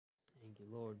you,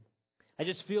 Lord. I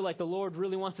just feel like the Lord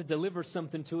really wants to deliver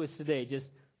something to us today. Just,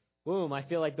 boom, I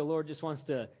feel like the Lord just wants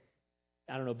to,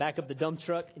 back up the dump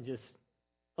truck and just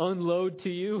unload to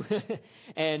you.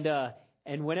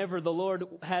 And whenever the Lord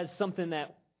has something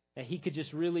that He could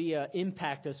just really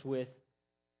impact us with,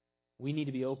 we need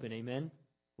to be open, amen?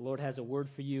 The Lord has a word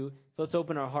for you. So let's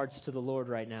open our hearts to the Lord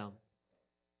right now.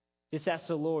 Just ask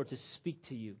the Lord to speak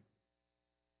to you.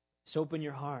 Just open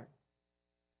your heart.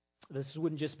 This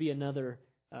wouldn't just be another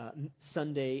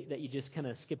Sunday that you just kind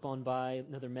of skip on by,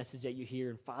 another message that you hear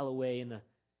and file away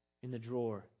in the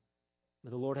drawer.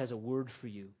 But the Lord has a word for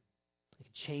you. It can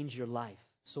change your life.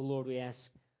 So Lord, we ask,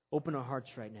 open our hearts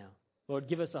right now. Lord,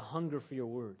 give us a hunger for your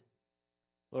word.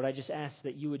 Lord, I just ask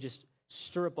that you would just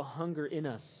stir up a hunger in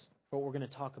us for what we're going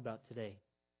to talk about today.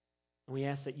 And we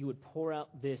ask that you would pour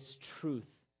out this truth,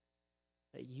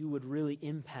 that you would really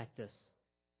impact us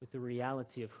with the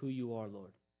reality of who you are,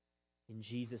 Lord. In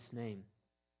Jesus' name.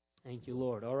 Thank you,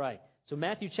 Lord. All right. So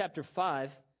Matthew chapter 5,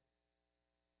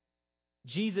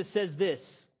 Jesus says this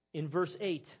in verse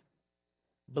 8.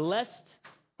 Blessed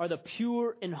are the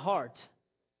pure in heart,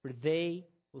 for they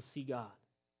will see God.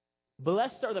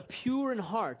 Blessed are the pure in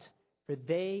heart, for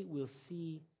they will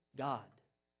see God.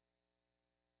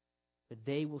 For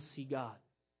they will see God.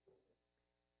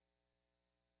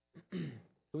 Can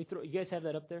we you guys have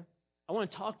that up there? I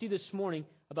want to talk to you this morning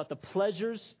about the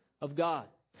pleasures of God.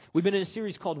 We've been in a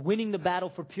series called Winning the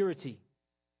Battle for Purity.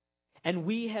 And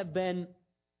we have been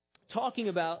talking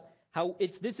about how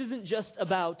this isn't just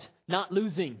about not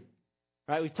losing.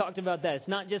 Right? We've talked about that. It's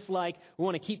not just like we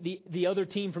want to keep the other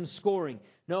team from scoring.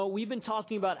 No, we've been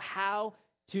talking about how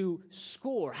to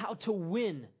score, how to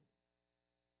win.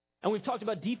 And we've talked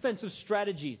about defensive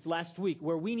strategies last week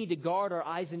where we need to guard our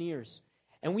eyes and ears.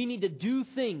 And we need to do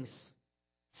things,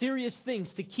 serious things,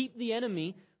 to keep the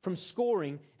enemy from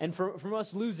scoring and from us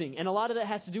losing. And a lot of that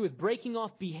has to do with breaking off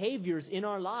behaviors in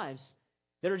our lives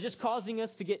that are just causing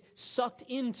us to get sucked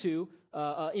into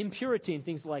impurity and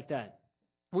things like that.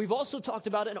 We've also talked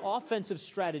about an offensive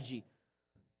strategy.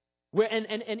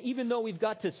 And even though we've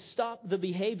got to stop the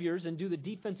behaviors and do the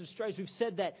defensive strategies, we've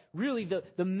said that really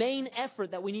the main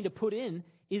effort that we need to put in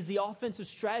is the offensive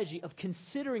strategy of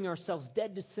considering ourselves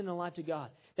dead to sin and alive to God.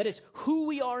 That it's who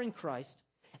we are in Christ,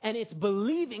 and it's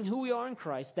believing who we are in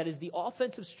Christ that is the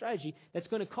offensive strategy that's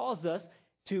going to cause us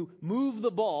to move the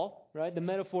ball, right? The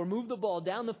metaphor, move the ball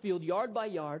down the field, yard by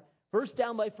yard, first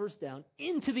down by first down,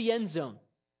 into the end zone.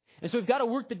 And so we've got to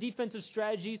work the defensive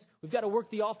strategies. We've got to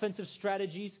work the offensive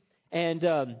strategies. And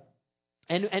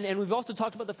we've also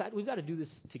talked about the fact we've got to do this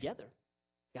together.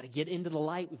 We've got to get into the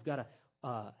light. We've got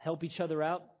to help each other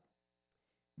out.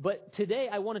 But today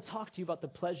I want to talk to you about the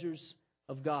pleasures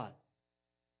of God.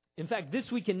 In fact, this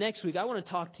week and next week, I want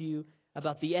to talk to you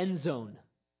about the end zone,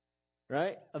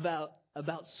 right? About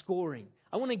scoring.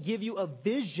 I want to give you a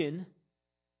vision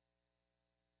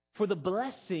for the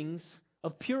blessings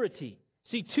of purity.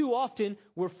 See, too often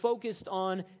we're focused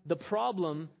on the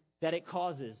problem that it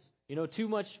causes. Too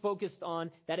much focused on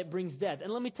that it brings death.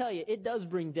 And let me tell you, it does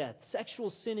bring death.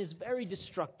 Sexual sin is very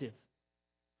destructive.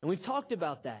 And we've talked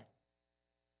about that.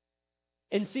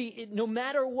 And see, no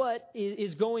matter what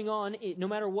is going on, no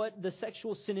matter what the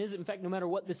sexual sin is, in fact, no matter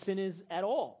what the sin is at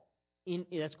all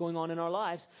that's going on in our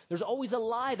lives, there's always a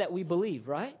lie that we believe,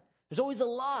 right? There's always a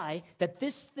lie that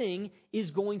this thing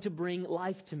is going to bring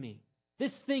life to me.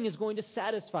 This thing is going to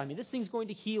satisfy me. This thing's going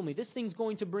to heal me. This thing's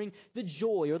going to bring the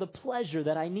joy or the pleasure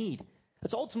that I need.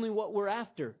 That's ultimately what we're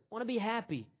after. I want to be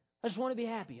happy. I just want to be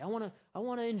happy. I want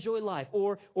to enjoy life.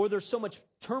 Or there's so much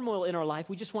turmoil in our life,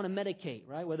 we just want to medicate,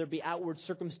 right? Whether it be outward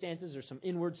circumstances or some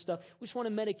inward stuff, we just want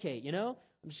to medicate,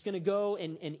 I'm just going to go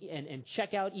and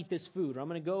check out, eat this food. Or I'm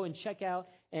going to go and check out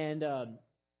and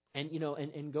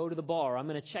go to the bar. I'm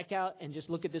going to check out and just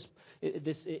look at this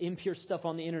impure stuff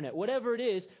on the internet. Whatever it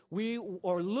is, we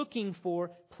are looking for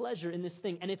pleasure in this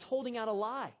thing. And it's holding out a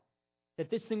lie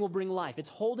that this thing will bring life. It's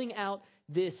holding out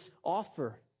this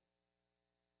offer.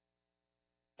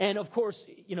 And of course,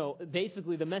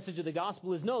 basically the message of the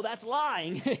gospel is, no, that's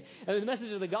lying. And the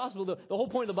message of the gospel, the whole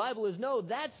point of the Bible is, no,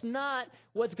 that's not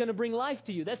what's going to bring life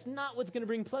to you. That's not what's going to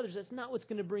bring pleasure. That's not what's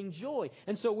going to bring joy.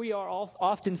 And so we are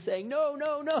often saying, no,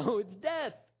 it's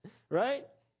death, right?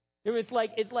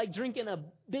 It's like drinking a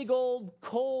big old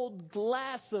cold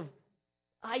glass of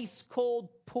ice cold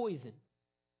poison.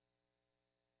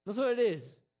 That's what it is.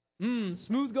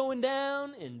 Smooth going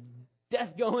down and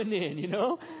death going in,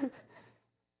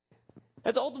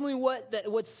 That's ultimately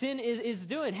what sin is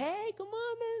doing. Hey, come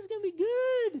on, man, it's going to be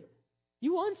good.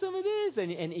 You want some of this?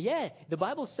 And yeah, the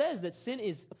Bible says that sin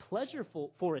is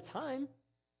pleasurable for a time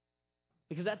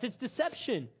because that's its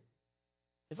deception.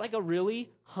 It's like a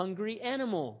really hungry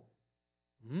animal.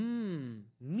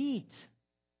 Meat.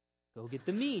 Go get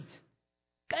the meat.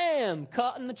 Bam!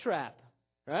 Caught in the trap.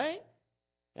 Right?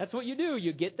 That's what you do.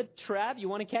 You get the trap. You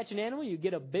want to catch an animal, you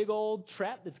get a big old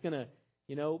trap that's going to,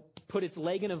 put its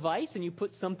leg in a vice, and you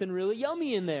put something really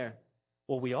yummy in there.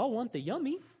 Well, we all want the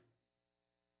yummy.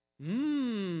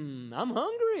 I'm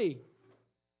hungry.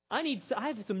 I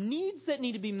have some needs that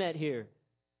need to be met here.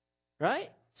 Right?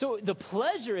 So the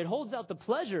pleasure, it holds out the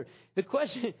pleasure. The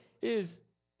question is,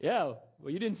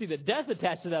 you didn't see the death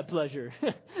attached to that pleasure.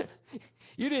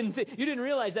 You didn't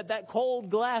realize that cold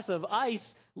glass of ice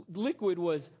liquid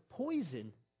was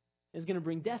poison. It's going to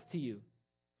bring death to you.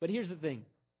 But here's the thing.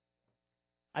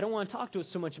 I don't want to talk to us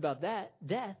so much about that,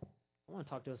 death. I want to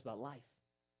talk to us about life.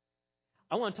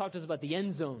 I want to talk to us about the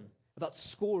end zone, about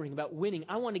scoring, about winning.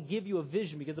 I want to give you a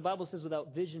vision, because the Bible says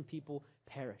without vision, people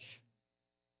perish.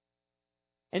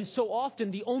 And so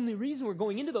often, the only reason we're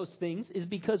going into those things is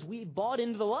because we bought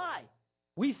into the lie.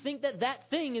 We think that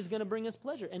thing is going to bring us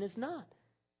pleasure, and it's not.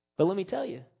 But let me tell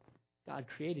you, God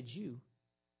created you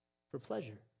for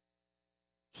pleasure.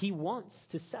 He wants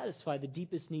to satisfy the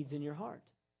deepest needs in your heart.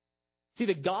 See,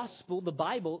 the gospel, the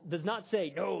Bible, does not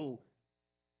say, no,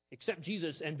 accept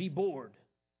Jesus and be bored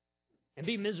and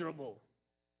be miserable.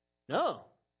 No.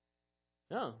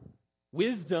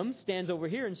 Wisdom stands over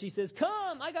here and she says,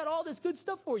 come, I got all this good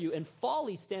stuff for you. And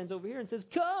folly stands over here and says,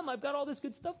 come, I've got all this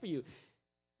good stuff for you.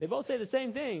 They both say the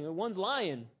same thing. One's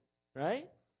lying, right?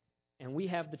 And we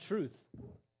have the truth.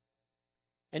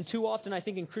 And too often, I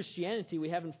think in Christianity, we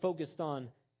haven't focused on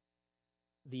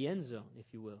the end zone, if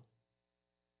you will.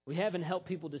 We haven't helped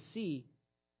people to see,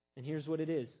 and here's what it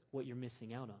is, what you're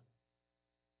missing out on.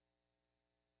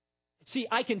 See,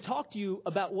 I can talk to you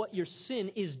about what your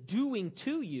sin is doing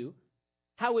to you,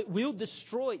 how it will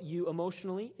destroy you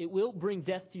emotionally. It will bring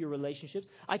death to your relationships.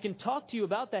 I can talk to you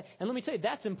about that, and let me tell you,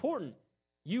 that's important.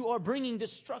 You are bringing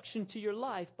destruction to your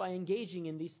life by engaging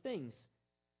in these things.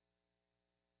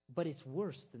 But it's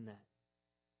worse than that.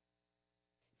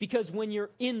 Because when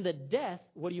you're in the death,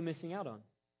 what are you missing out on?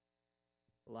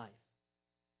 Life.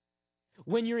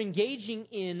 When you're engaging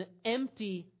in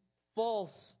empty,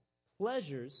 false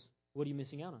pleasures, what are you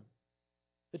missing out on?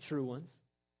 The true ones.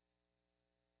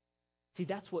 See,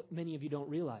 that's what many of you don't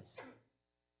realize.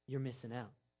 You're missing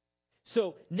out.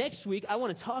 So next week, I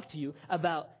want to talk to you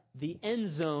about the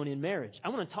end zone in marriage. I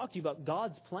want to talk to you about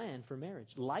God's plan for marriage.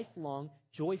 Lifelong,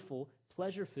 joyful,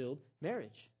 pleasure-filled marriage.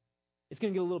 It's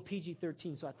going to get a little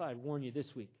PG-13, so I thought I'd warn you this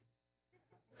week.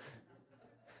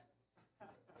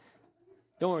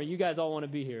 Don't worry, you guys all want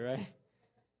to be here, right?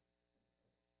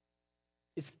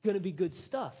 It's going to be good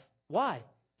stuff. Why?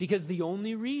 Because the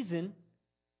only reason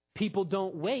people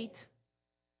don't wait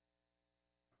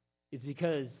is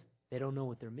because they don't know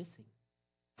what they're missing.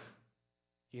 Do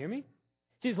you hear me?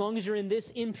 See, as long as you're in this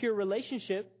impure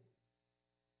relationship,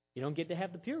 you don't get to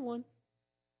have the pure one.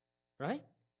 Right?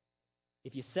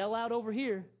 If you sell out over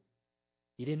here,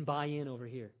 you didn't buy in over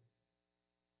here.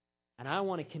 And I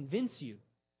want to convince you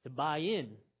to buy in.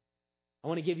 I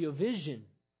want to give you a vision.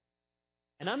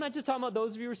 And I'm not just talking about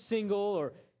those of you who are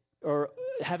single or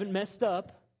haven't messed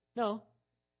up. No.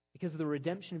 Because of the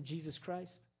redemption of Jesus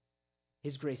Christ,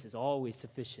 His grace is always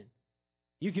sufficient.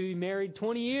 You could be married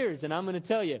 20 years, and I'm going to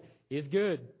tell you, it's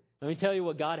good. Let me tell you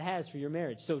what God has for your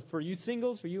marriage. So for you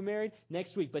singles, for you married,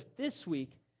 next week. But this week,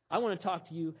 I want to talk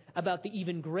to you about the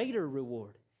even greater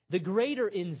reward, the greater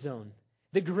end zone,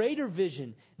 the greater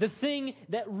vision, the thing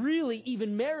that really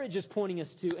even marriage is pointing us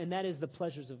to, and that is the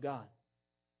pleasures of God.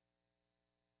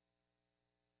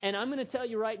 And I'm going to tell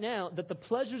you right now that the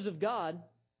pleasures of God,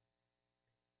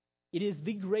 it is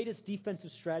the greatest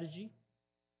defensive strategy.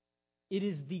 It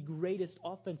is the greatest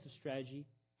offensive strategy,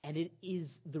 and it is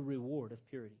the reward of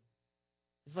purity.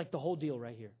 It's like the whole deal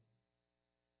right here.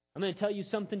 I'm going to tell you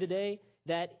something today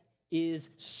that is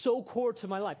so core to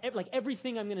my life. Like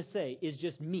everything I'm going to say is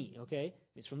just me, okay?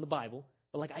 It's from the Bible.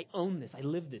 But like I own this. I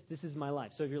live this. This is my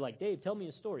life. So if you're like, Dave, tell me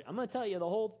a story. I'm going to tell you the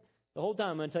whole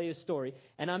time I'm going to tell you a story.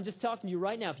 And I'm just talking to you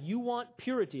right now. If you want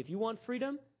purity, if you want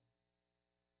freedom,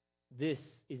 this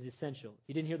is essential. If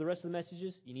you didn't hear the rest of the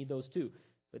messages, you need those too.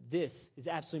 But this is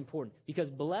absolutely important. Because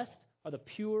blessed are the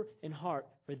pure in heart,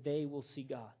 for they will see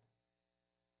God.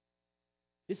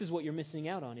 This is what you're missing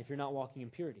out on if you're not walking in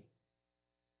purity.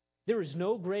 There is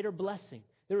no greater blessing,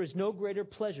 there is no greater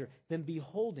pleasure than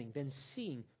beholding, than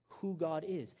seeing who God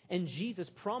is. And Jesus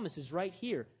promises right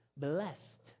here, blessed,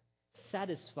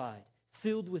 satisfied,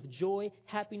 filled with joy,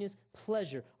 happiness,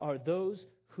 pleasure are those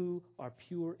who are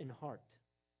pure in heart.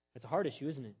 That's a heart issue,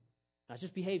 isn't it? Not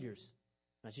just behaviors,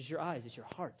 not just your eyes, it's your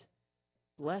heart.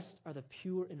 Blessed are the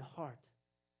pure in heart,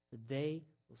 for they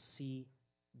will see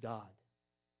God.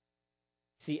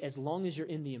 See, as long as you're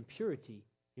in the impurity,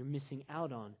 you're missing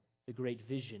out on the great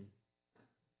vision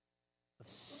of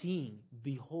seeing,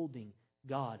 beholding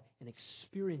God and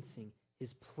experiencing His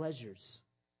pleasures,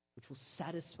 which will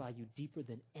satisfy you deeper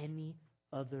than any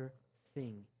other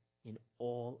thing in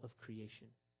all of creation.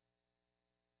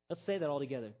 Let's say that all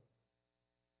together.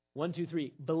 1, 2,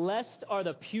 3. Blessed are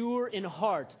the pure in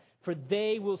heart, for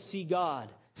they will see God.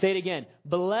 Say it again.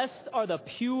 Blessed are the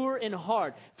pure in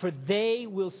heart, for they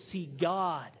will see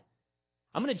God.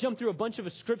 I'm going to jump through a bunch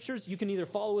of scriptures. You can either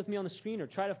follow with me on the screen or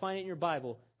try to find it in your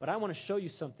Bible. But I want to show you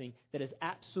something that is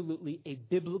absolutely a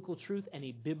biblical truth and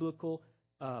a biblical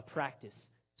practice.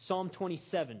 Psalm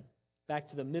 27, back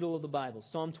to the middle of the Bible.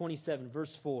 Psalm 27,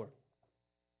 verse 4.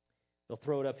 They'll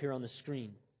throw it up here on the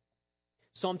screen.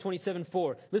 Psalm 27,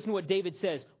 4. Listen to what David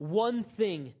says. One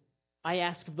thing I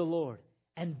ask of the Lord,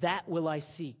 and that will I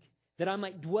seek, that I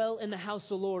might dwell in the house of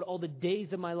the Lord all the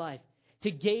days of my life,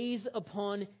 to gaze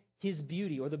upon His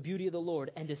beauty, or the beauty of the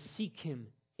Lord, and to seek Him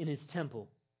in His temple.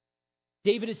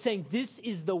 David is saying, this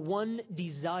is the one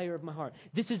desire of my heart.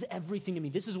 This is everything to me.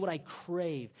 This is what I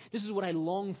crave. This is what I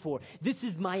long for. This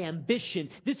is my ambition.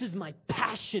 This is my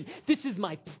passion. This is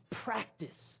my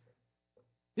practice.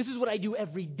 This is what I do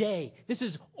every day. This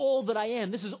is all that I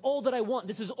am. This is all that I want.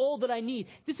 This is all that I need.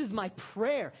 This is my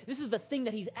prayer. This is the thing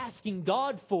that he's asking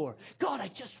God for. God, I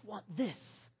just want this.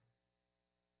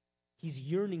 He's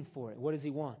yearning for it. What does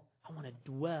he want? I want to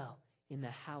dwell in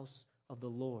the house of the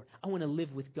Lord. I want to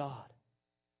live with God.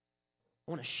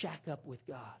 I want to shack up with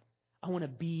God. I want to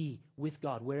be with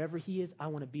God. Wherever He is, I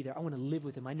want to be there. I want to live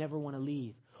with Him. I never want to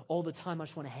leave. All the time I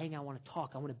just want to hang out. I want to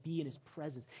talk. I want to be in His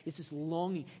presence. It's this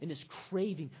longing and this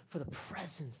craving for the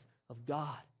presence of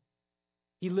God.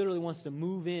 He literally wants to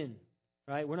move in,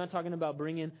 right? We're not talking about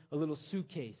bringing a little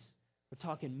suitcase. We're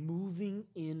talking moving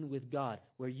in with God.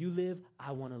 Where you live,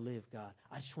 I want to live, God.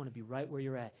 I just want to be right where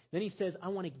you're at. Then He says, I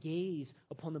want to gaze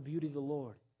upon the beauty of the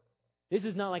Lord. This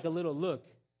is not like a little look.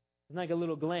 It's not like a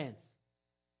little glance.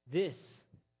 This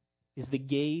is the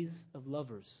gaze of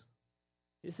lovers.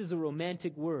 This is a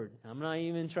romantic word. I'm not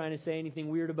even trying to say anything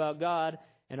weird about God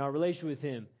and our relation with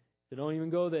Him. So don't even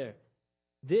go there.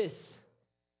 This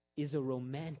is a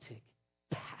romantic,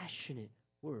 passionate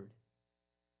word.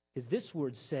 Because this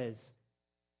word says,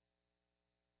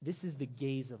 this is the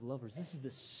gaze of lovers. This is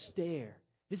the stare.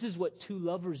 This is what two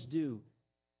lovers do.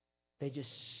 They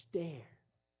just stare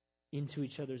into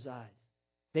each other's eyes.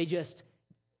 They just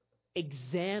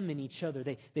examine each other.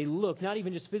 They look, not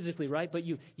even just physically, right? But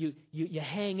you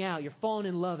hang out, you're falling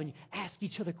in love, and you ask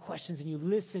each other questions, and you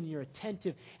listen, you're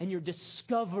attentive, and you're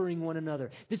discovering one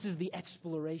another. This is the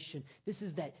exploration. This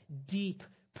is that deep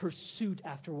pursuit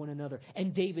after one another.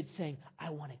 And David's saying,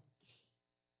 I want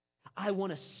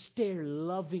to stare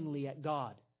lovingly at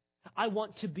God. I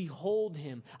want to behold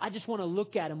Him. I just want to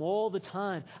look at Him all the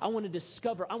time. I want to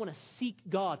discover. I want to seek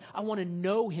God. I want to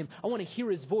know Him. I want to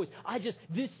hear His voice.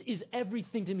 This is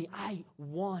everything to me. I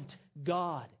want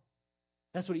God.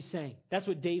 That's what he's saying. That's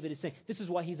what David is saying. This is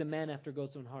why he's a man after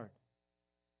God's own heart.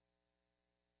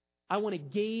 I want to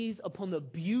gaze upon the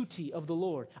beauty of the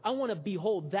Lord. I want to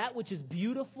behold that which is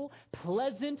beautiful,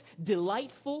 pleasant,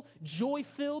 delightful,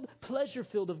 joy-filled,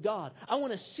 pleasure-filled of God. I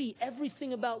want to see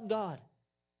everything about God.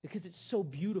 Because it's so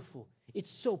beautiful. It's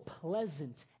so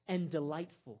pleasant and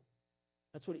delightful.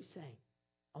 That's what he's saying.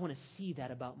 I want to see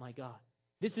that about my God.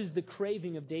 This is the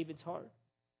craving of David's heart.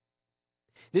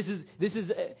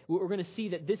 We're going to see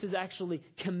that this is actually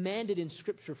commanded in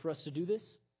Scripture for us to do this.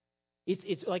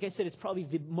 It's like I said, it's probably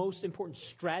the most important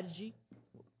strategy.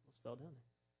 Spell down there.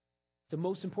 It's the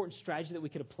most important strategy that we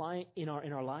could apply in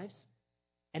our lives.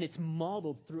 And it's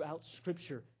modeled throughout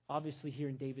Scripture, obviously here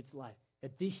in David's life.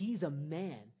 That he's a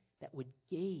man that would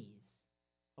gaze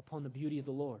upon the beauty of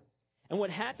the Lord. And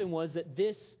what happened was that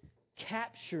this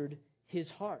captured his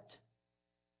heart.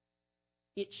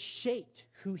 It shaped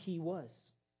who he was.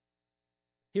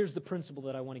 Here's the principle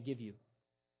that I want to give you.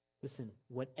 Listen,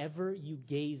 whatever you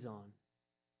gaze on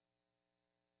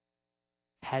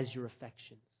has your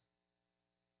affections.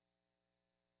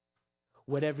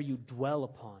 Whatever you dwell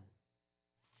upon,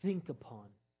 think upon,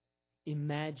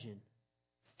 imagine,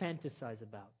 fantasize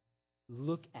about,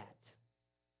 look at,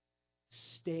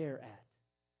 stare at,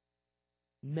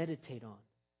 meditate on.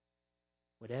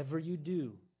 Whatever you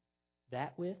do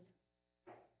that with,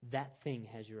 that thing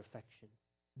has your affection.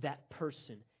 That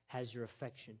person has your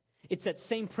affection. It's that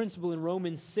same principle in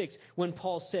Romans 6 when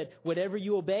Paul said, whatever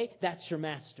you obey, that's your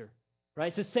master.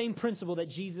 Right? It's the same principle that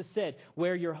Jesus said,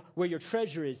 where your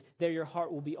treasure is, there your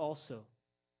heart will be also.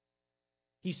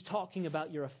 He's talking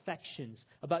about your affections,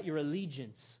 about your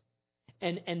allegiance.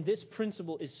 And this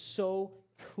principle is so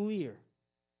clear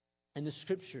in the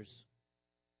Scriptures.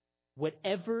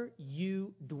 Whatever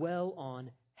you dwell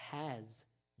on has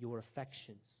your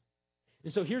affections.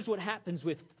 And so here's what happens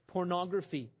with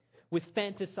pornography, with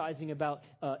fantasizing about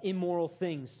immoral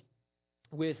things,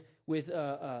 with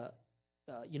those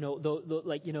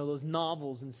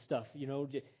novels and stuff,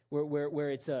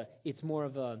 where it's more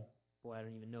of a, boy, I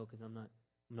don't even know because I'm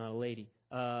not a lady.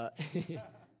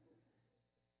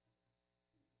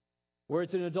 Where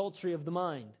it's an adultery of the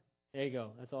mind. There you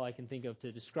go. That's all I can think of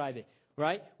to describe it.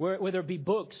 Right? Whether it be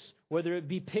books, whether it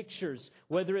be pictures,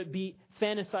 whether it be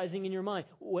fantasizing in your mind,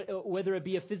 whether it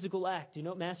be a physical act,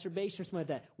 masturbation or something like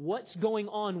that. What's going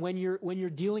on when you're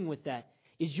dealing with that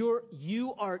is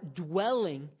you are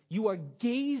dwelling, you are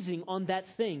gazing on that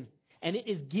thing, and it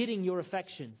is getting your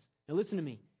affections. Now listen to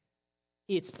me.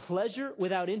 It's pleasure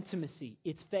without intimacy.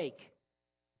 It's fake.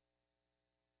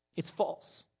 It's false.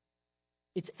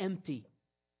 It's empty.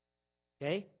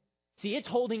 Okay? See, it's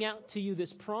holding out to you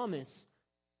this promise,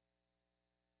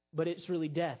 but it's really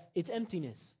death. It's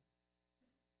emptiness.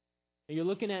 And you're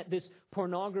looking at this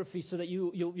pornography so that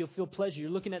you'll feel pleasure. You're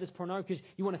looking at this pornography because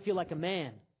you want to feel like a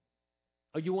man.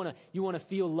 Or you want to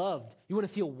feel loved. You want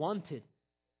to feel wanted.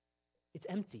 It's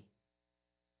empty.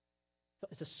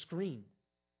 It's a screen.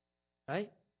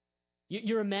 Right?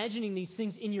 You're imagining these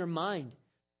things in your mind,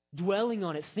 dwelling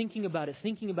on it, thinking about it,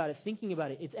 thinking about it, thinking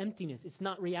about it. It's emptiness. It's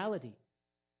not reality.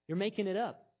 You're making it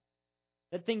up.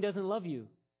 That thing doesn't love you.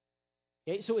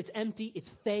 Okay? So it's empty, it's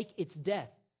fake, it's death.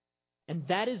 And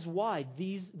that is why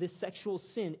this sexual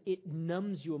sin, it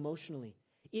numbs you emotionally.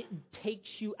 It takes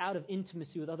you out of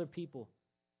intimacy with other people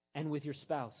and with your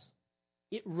spouse.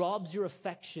 It robs your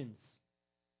affections.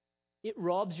 It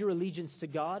robs your allegiance to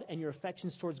God and your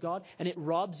affections towards God, and it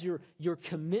robs your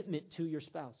commitment to your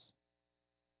spouse.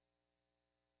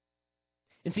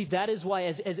 And see, that is why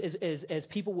as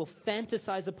people will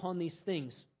fantasize upon these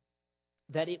things,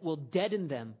 that it will deaden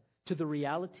them to the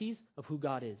realities of who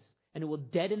God is. And it will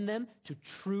deaden them to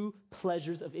true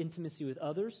pleasures of intimacy with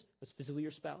others, specifically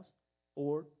your spouse,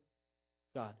 or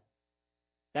God.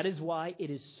 That is why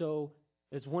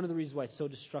it's one of the reasons why it's so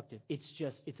destructive.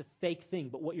 It's a fake thing,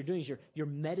 but what you're doing is you're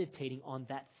meditating on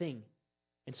that thing.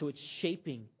 And so it's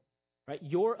shaping, right?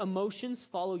 Your emotions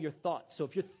follow your thoughts. So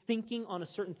if you're thinking on a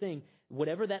certain thing,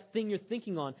 whatever that thing you're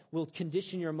thinking on will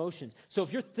condition your emotions. So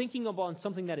if you're thinking on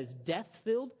something that is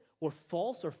death-filled or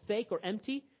false or fake or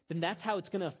empty, then that's how it's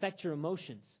going to affect your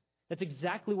emotions. That's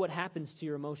exactly what happens to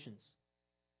your emotions.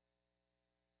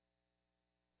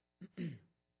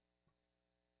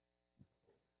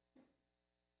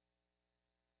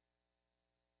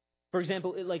 For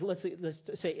example, let's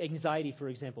say anxiety, for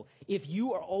example. If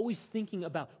you are always thinking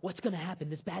about what's going to happen,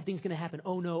 this bad thing's going to happen,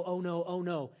 oh no, oh no, oh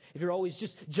no. If you're always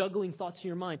just juggling thoughts in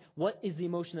your mind, what is the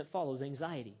emotion that follows?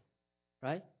 Anxiety,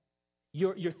 right?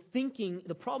 You're thinking,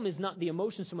 the problem is not the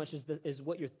emotion so much as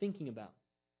what you're thinking about.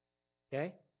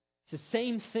 Okay? It's the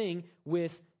same thing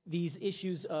with these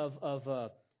issues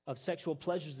of sexual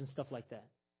pleasures and stuff like that.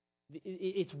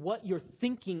 It's what you're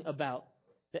thinking about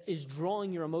that is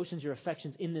drawing your emotions, your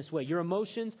affections in this way. Your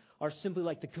emotions are simply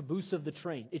like the caboose of the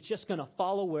train. It's just going to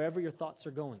follow wherever your thoughts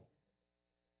are going.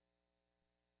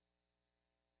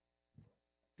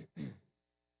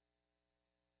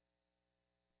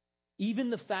 Even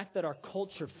the fact that our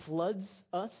culture floods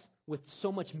us with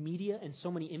so much media and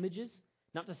so many images,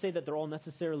 not to say that they're all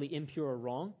necessarily impure or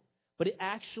wrong, but it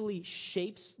actually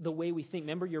shapes the way we think.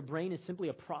 Remember, your brain is simply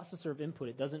a processor of input.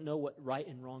 It doesn't know what right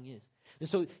and wrong is. And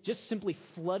so just simply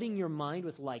flooding your mind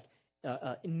with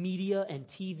media and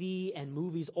TV and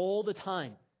movies all the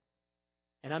time.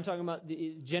 And I'm talking about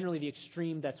generally the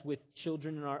extreme that's with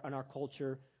children in our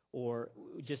culture, or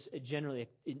just generally,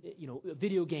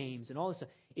 video games and all this stuff.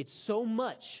 It's so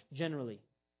much generally.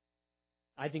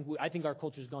 I think our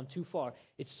culture has gone too far.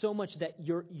 It's so much that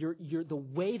the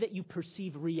way that you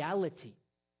perceive reality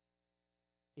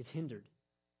is hindered.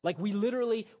 Like we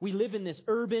live in this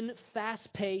urban,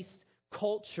 fast-paced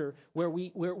culture where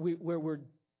we're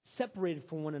separated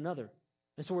from one another.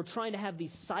 And so we're trying to have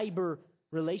these cyber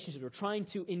relationships. We're trying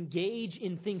to engage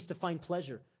in things to find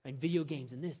pleasure. And video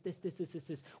games and this.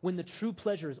 When the true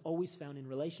pleasure is always found in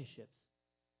relationships.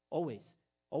 Always.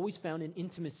 Always found in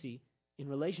intimacy in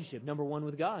relationship. Number one,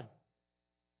 with God.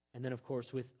 And then, of course,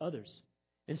 with others.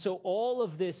 And so all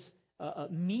of this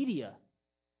media,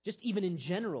 just even in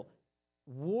general,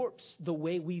 warps the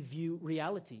way we view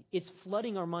reality. It's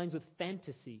flooding our minds with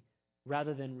fantasy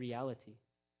rather than reality.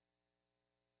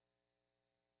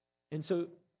 And so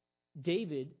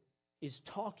David is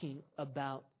talking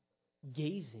about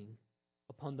gazing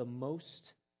upon the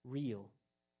most real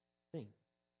thing.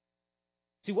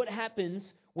 See, what happens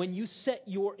when you set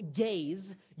your gaze,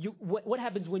 what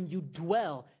happens when you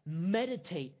dwell,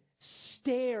 meditate,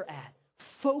 stare at,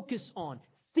 focus on,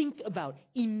 think about,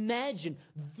 imagine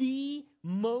the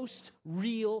most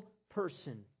real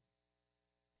person.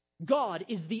 God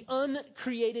is the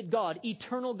uncreated God,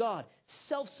 eternal God,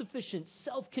 self-sufficient,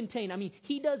 self-contained. I mean,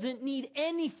 He doesn't need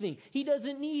anything. He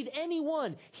doesn't need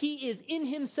anyone. He is in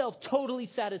Himself totally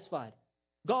satisfied.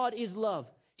 God is love.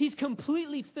 He's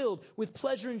completely filled with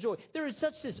pleasure and joy. There is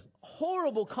such this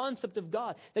horrible concept of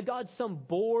God, that God's some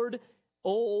bored,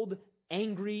 old,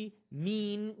 angry,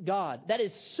 mean God. That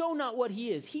is so not what He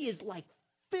is. He is like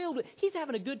filled with, He's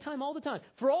having a good time all the time.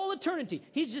 For all eternity,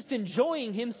 He's just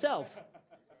enjoying Himself.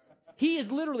 He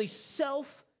is literally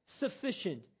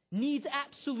self-sufficient, needs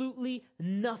absolutely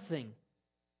nothing.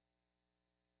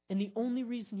 And the only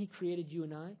reason He created you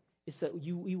and I is that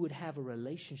we would have a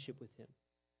relationship with Him.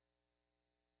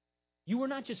 You were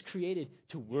not just created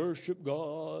to worship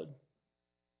God.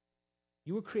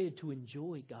 You were created to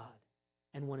enjoy God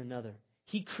and one another.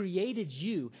 He created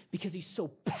you because He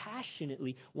so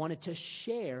passionately wanted to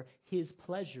share His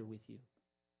pleasure with you.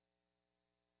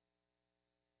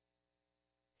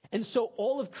 And so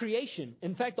all of creation,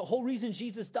 in fact, the whole reason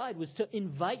Jesus died was to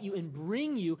invite you and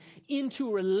bring you into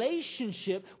a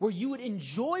relationship where you would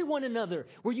enjoy one another,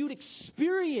 where you would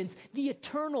experience the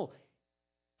eternal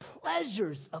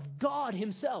pleasures of God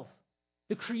Himself,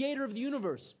 the creator of the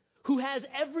universe, who has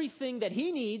everything that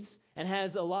He needs and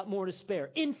has a lot more to spare.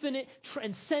 Infinite,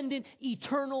 transcendent,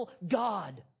 eternal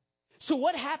God. So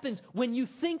what happens when you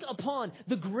think upon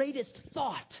the greatest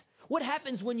thought? What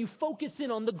happens when you focus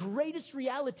in on the greatest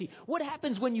reality? What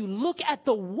happens when you look at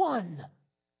the one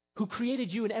who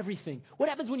created you and everything? What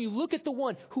happens when you look at the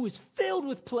one who is filled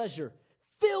with pleasure,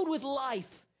 filled with life,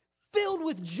 filled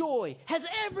with joy, has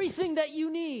everything that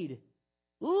you need,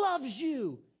 loves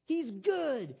you, He's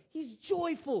good, He's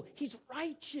joyful, He's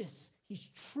righteous, He's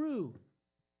true?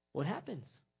 What happens?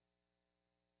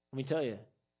 Let me tell you,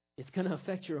 it's going to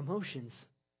affect your emotions.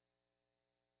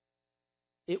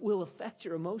 It will affect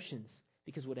your emotions,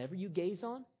 because whatever you gaze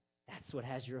on, that's what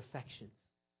has your affections.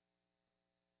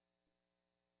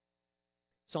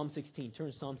 Psalm 16.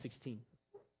 Turn to Psalm 16.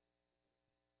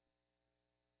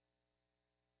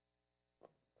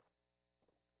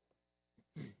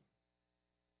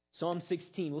 Psalm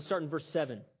 16. We'll start in verse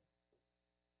 7.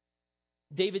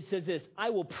 David says this,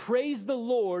 I will praise the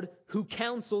Lord who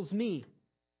counsels me.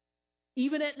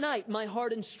 Even at night my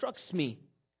heart instructs me.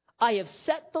 I have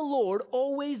set the Lord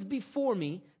always before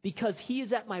me, because He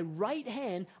is at my right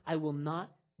hand, I will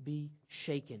not be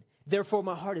shaken. Therefore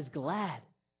my heart is glad,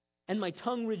 and my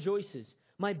tongue rejoices.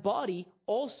 My body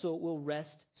also will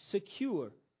rest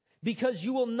secure, because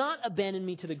you will not abandon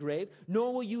me to the grave,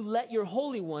 nor will you let your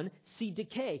Holy One see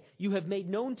decay. You have made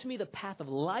known to me the path of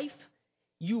life.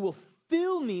 You will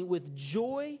fill me with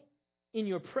joy in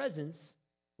your presence,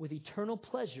 with eternal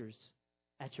pleasures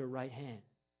at your right hand.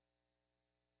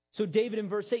 So David in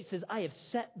verse 8 says, I have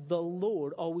set the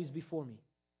Lord always before me.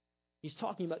 He's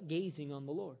talking about gazing on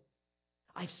the Lord.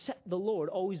 I've set the Lord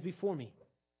always before me.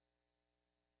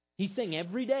 He's saying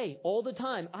every day, all the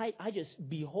time, I just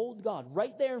behold God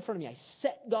right there in front of me. I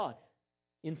set God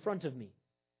in front of me.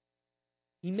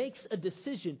 He makes a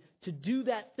decision to do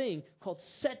that thing called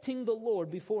setting the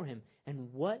Lord before Him.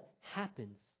 And what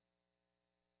happens?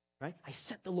 Right? I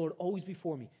set the Lord always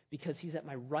before me because He's at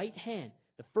my right hand.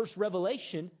 The first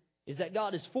revelation is that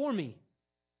God is for me.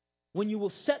 When you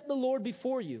will set the Lord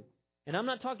before you, and I'm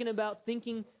not talking about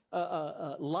thinking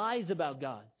lies about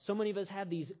God. So many of us have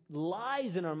these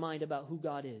lies in our mind about who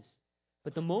God is.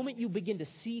 But the moment you begin to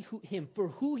see Him for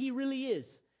who He really is,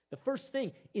 the first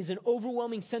thing is an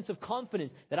overwhelming sense of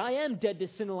confidence that I am dead to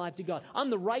sin, alive to God. I'm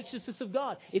the righteousness of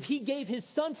God. If He gave His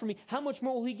Son for me, how much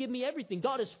more will He give me everything?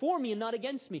 God is for me and not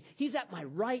against me. He's at my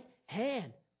right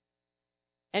hand.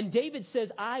 And David says,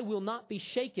 I will not be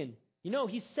shaken. You know,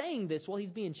 he's saying this while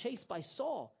he's being chased by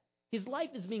Saul. His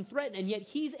life is being threatened, and yet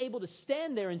he's able to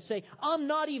stand there and say, I'm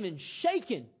not even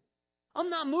shaken. I'm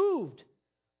not moved.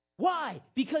 Why?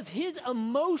 Because his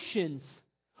emotions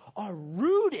are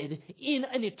rooted in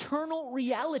an eternal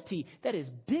reality that is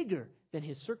bigger than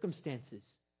his circumstances.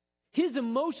 His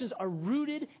emotions are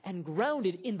rooted and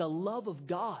grounded in the love of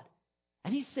God.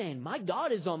 And he's saying, my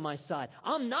God is on my side.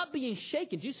 I'm not being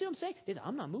shaken. Do you see what I'm saying?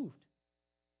 I'm not moved.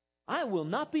 I will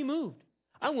not be moved.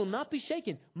 I will not be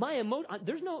shaken.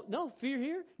 There's no fear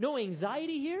here, no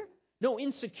anxiety here, no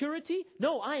insecurity.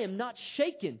 No, I am not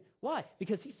shaken. Why?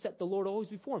 Because he set the Lord always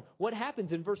before him. What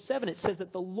happens in verse 7? It says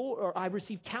that I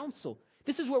receive counsel.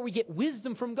 This is where we get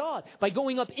wisdom from God, by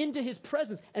going up into His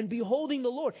presence and beholding the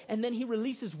Lord. And then He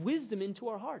releases wisdom into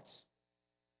our hearts.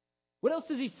 What else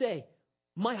does he say?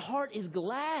 My heart is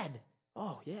glad.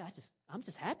 Oh, yeah, I'm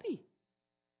just happy.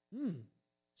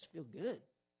 Just feel good.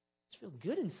 Just feel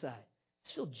good inside.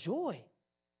 Just feel joy.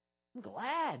 I'm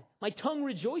glad. My tongue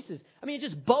rejoices. I mean, it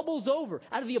just bubbles over.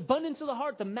 Out of the abundance of the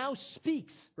heart, the mouth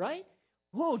speaks, right?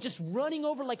 Whoa, just running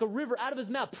over like a river out of his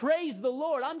mouth. Praise the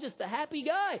Lord. I'm just a happy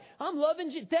guy. I'm loving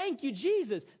you. Thank you,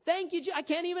 Jesus. Thank you. I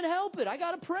can't even help it. I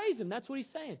got to praise him. That's what he's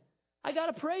saying. I got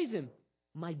to praise him.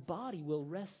 My body will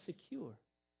rest secure.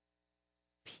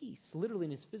 Peace, literally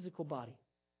in his physical body.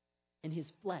 And his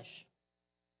flesh.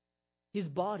 His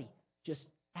body just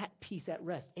at peace, at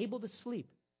rest, able to sleep.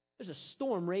 There's a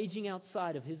storm raging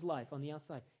outside of his life, on the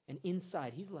outside. And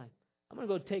inside, he's like, I'm going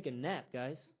to go take a nap,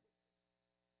 guys.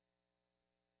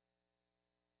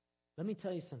 Let me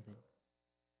tell you something.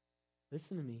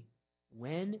 Listen to me.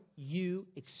 When you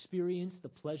experience the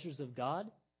pleasures of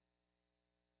God,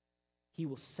 he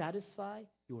will satisfy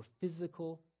your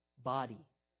physical body.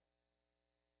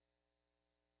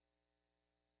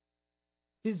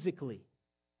 Physically,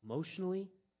 emotionally,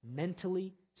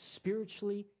 mentally,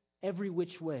 spiritually, every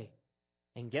which way.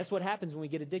 And guess what happens when we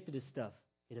get addicted to stuff?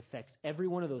 It affects every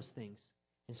one of those things.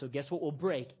 And so guess what will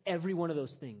break every one of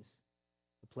those things?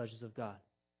 The pleasures of God.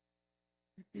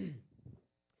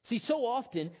 See, so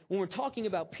often when we're talking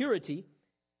about purity,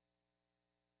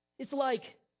 it's like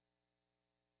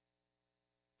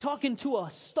talking to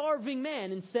a starving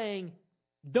man and saying,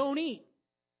 don't eat.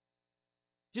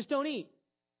 Just don't eat.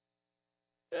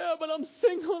 Yeah, but I'm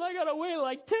single and I got to wait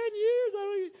like 10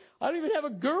 years. I don't even have a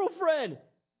girlfriend.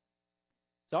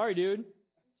 Sorry, dude.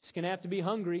 Just going to have to be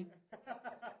hungry.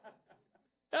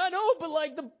 I know, but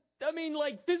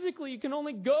physically you can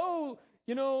only go,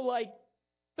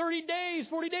 30 days,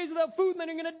 40 days without food, and then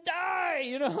you're going to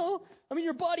die, I mean,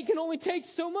 your body can only take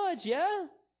so much, yeah?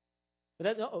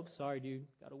 But sorry, dude.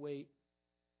 Got to wait.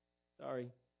 Sorry.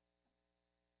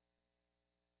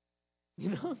 You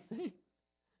know what I'm saying?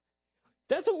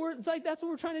 That's what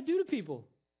we're trying to do to people.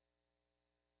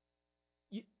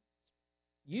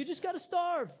 You just got to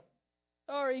starve.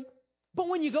 Sorry. But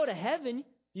when you go to heaven,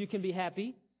 you can be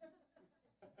happy.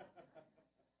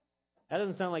 That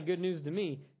doesn't sound like good news to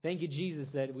me. Thank you, Jesus,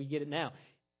 that we get it now.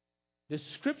 The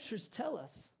Scriptures tell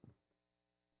us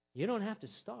you don't have to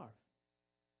starve.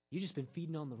 You've just been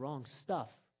feeding on the wrong stuff.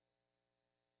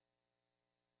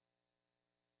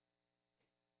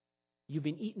 You've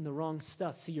been eating the wrong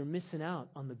stuff, so you're missing out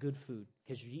on the good food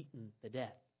because you're eating the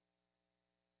death.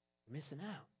 You're missing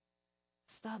out.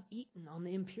 Stop eating on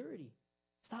the impurity.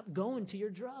 Stop going to your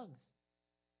drugs.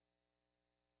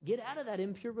 Get out of that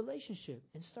impure relationship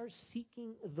and start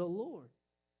seeking the Lord.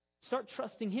 Start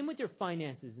trusting Him with your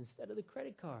finances instead of the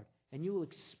credit card, and you will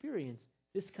experience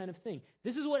this kind of thing.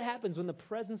 This is what happens when the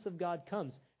presence of God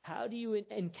comes. How do you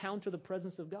encounter the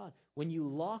presence of God? When you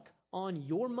lock on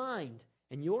your mind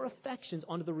and your affections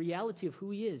onto the reality of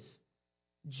who He is.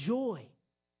 Joy,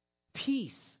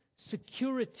 peace,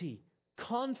 security,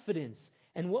 confidence.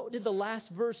 And what did the last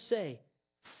verse say?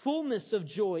 Fullness of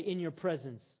joy in your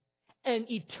presence and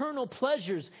eternal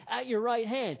pleasures at your right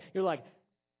hand. You're like,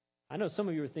 I know some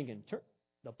of you are thinking,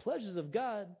 the pleasures of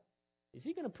God, is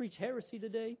he going to preach heresy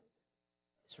today?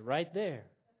 It's right there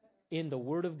in the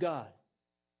Word of God.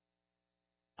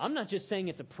 I'm not just saying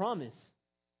it's a promise.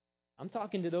 I'm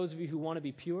talking to those of you who want to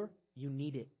be pure. You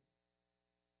need it.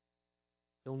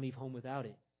 Don't leave home without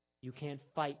it. You can't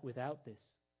fight without this.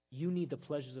 You need the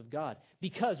pleasures of God.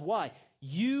 Because why?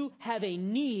 You have a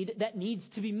need that needs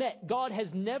to be met. God has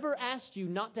never asked you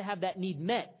not to have that need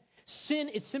met. Sin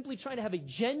is simply trying to have a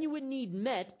genuine need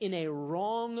met in a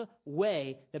wrong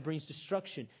way that brings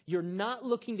destruction. You're not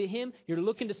looking to Him, you're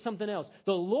looking to something else.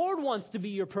 The Lord wants to be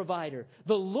your provider.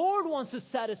 The Lord wants to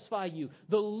satisfy you.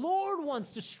 The Lord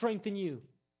wants to strengthen you.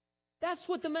 That's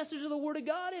what the message of the Word of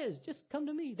God is. Just come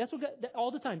to me. That's what God,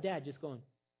 all the time, Dad just going,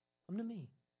 come to me.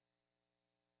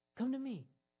 Come to me.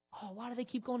 Oh, why do they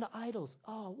keep going to idols?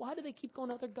 Oh, why do they keep going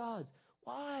to other gods?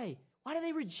 Why? Why do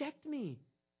they reject me?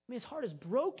 I mean, his heart is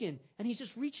broken, and he's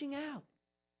just reaching out,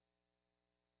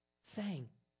 saying,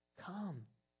 come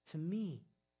to me.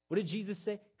 What did Jesus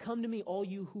say? Come to me, all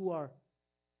you who are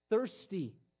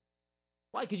thirsty.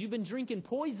 Why? Because you've been drinking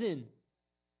poison.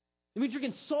 You've been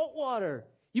drinking salt water.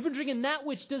 You've been drinking that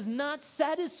which does not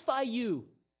satisfy you.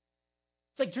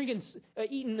 It's like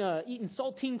eating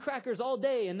saltine crackers all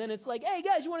day, and then it's like, hey,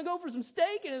 guys, you want to go for some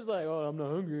steak? And it's like, oh, I'm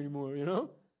not hungry anymore,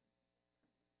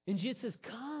 And Jesus says,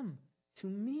 come to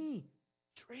me,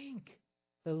 drink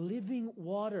the living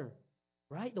water,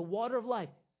 right? The water of life,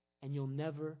 and you'll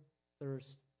never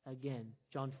thirst again.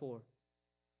 John 4.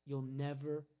 You'll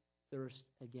never thirst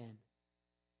again.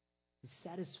 To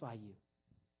satisfy you.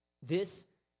 This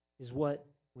is what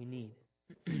we need.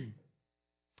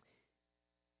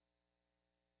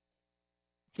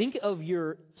 Think of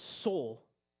your soul,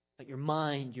 like your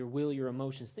mind, your will, your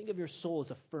emotions. Think of your soul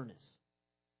as a furnace,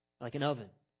 like an oven.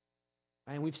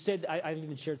 Right? And we've said, I've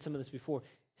even shared some of this before.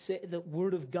 Say the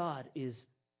Word of God is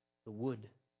the wood.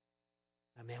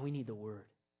 Oh, man, we need the Word.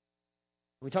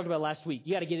 We talked about last week.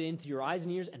 You got to get it into your eyes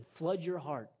and ears and flood your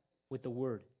heart with the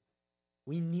Word.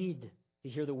 We need to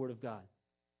hear the Word of God.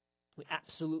 We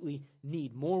absolutely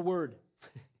need more Word.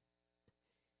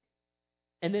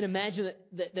 And then imagine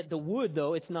that the wood,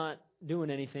 though, it's not doing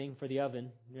anything for the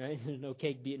oven, right? There's no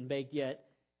cake being baked yet.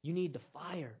 You need the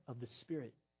fire of the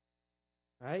Spirit,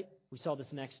 right? We saw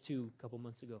this in Acts 2 a couple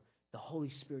months ago. The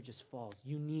Holy Spirit just falls.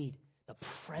 You need the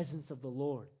presence of the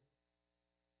Lord.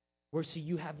 Where, see,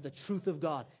 you have the truth of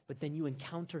God, but then you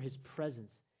encounter His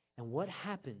presence. And what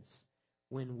happens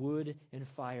when wood and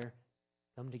fire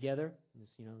come together? This,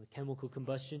 the chemical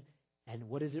combustion. And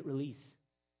what does it release?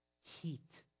 Heat.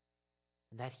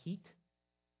 And that heat,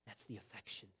 that's the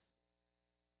affections.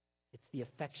 It's the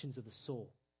affections of the soul.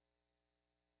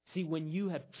 See, when you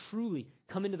have truly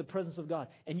come into the presence of God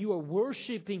and you are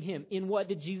worshiping Him in what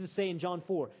did Jesus say in John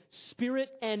 4? Spirit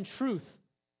and truth.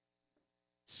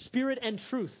 Spirit and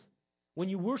truth. When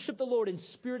you worship the Lord in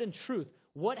spirit and truth,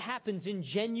 what happens in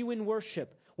genuine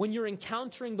worship when you're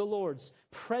encountering the Lord's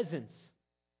presence?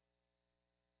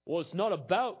 Well, it's not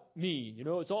about me,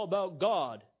 it's all about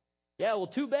God. Yeah, well,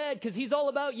 too bad, because He's all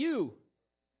about you.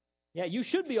 Yeah, you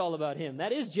should be all about Him.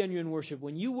 That is genuine worship.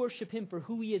 When you worship Him for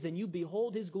who He is and you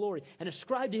behold His glory and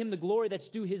ascribe to Him the glory that's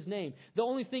due His name. The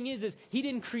only thing is He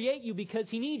didn't create you because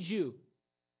He needs you.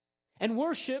 And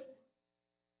worship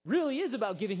really is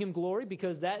about giving Him glory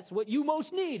because that's what you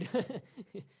most need.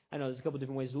 I know there's a couple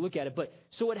different ways to look at it, but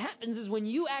so what happens is when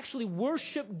you actually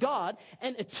worship God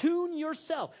and attune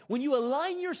yourself, when you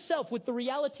align yourself with the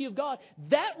reality of God,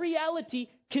 that reality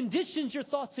conditions your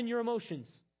thoughts and your emotions.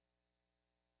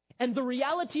 And the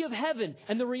reality of heaven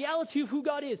and the reality of who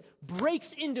God is breaks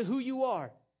into who you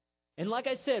are. And like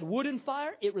I said, wood and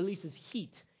fire, it releases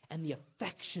heat and the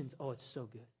affections. Oh, it's so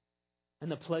good.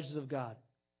 And the pleasures of God.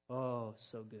 Oh,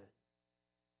 so good.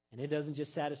 And it doesn't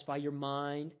just satisfy your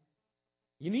mind.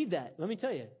 You need that. Let me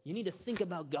tell you. You need to think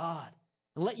about God.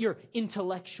 And let your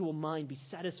intellectual mind be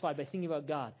satisfied by thinking about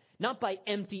God. Not by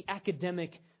empty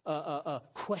academic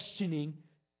questioning,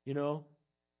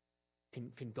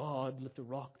 Can God lift a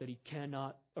rock that He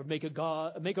cannot, or make a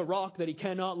rock that He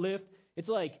cannot lift? It's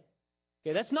like,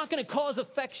 okay, that's not going to cause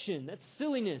affection. That's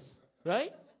silliness, right?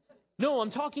 No,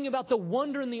 I'm talking about the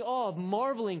wonder and the awe of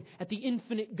marveling at the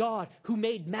infinite God who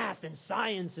made math and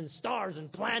science and stars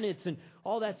and planets and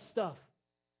all that stuff.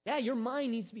 Yeah, your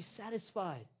mind needs to be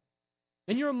satisfied.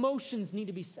 And your emotions need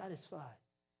to be satisfied.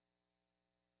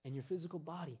 And your physical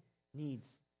body needs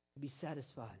to be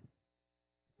satisfied.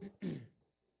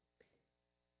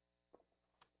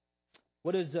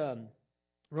 What does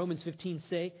Romans 15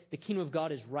 say? The kingdom of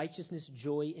God is righteousness,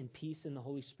 joy, and peace in the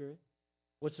Holy Spirit.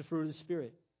 What's the fruit of the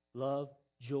Spirit? Love,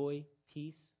 joy,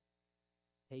 peace,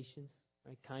 patience,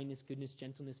 right? Kindness, goodness,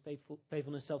 gentleness,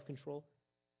 faithfulness, self-control.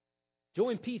 Joy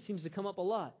and peace seems to come up a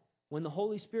lot. When the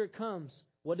Holy Spirit comes,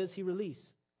 what does He release?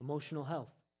 Emotional health,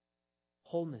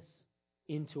 wholeness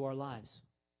into our lives.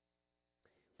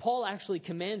 Paul actually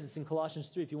commands us in Colossians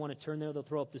 3. If you want to turn there, they'll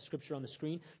throw up the scripture on the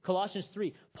screen. Colossians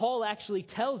 3. Paul actually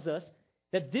tells us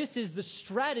that this is the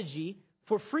strategy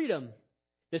for freedom.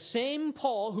 The same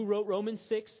Paul who wrote Romans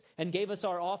 6 and gave us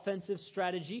our offensive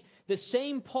strategy, the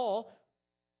same Paul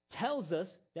tells us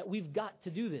that we've got to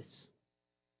do this.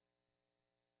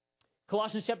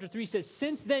 Colossians chapter 3 says,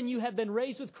 "Since then you have been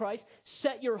raised with Christ,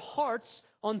 set your hearts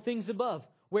on things above,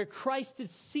 where Christ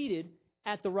is seated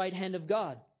at the right hand of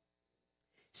God.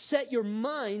 Set your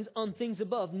minds on things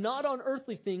above, not on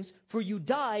earthly things, for you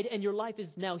died and your life is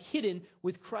now hidden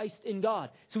with Christ in God."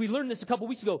 So we learned this a couple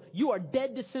weeks ago. You are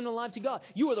dead to sin and alive to God.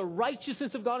 You are the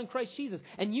righteousness of God in Christ Jesus.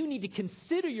 And you need to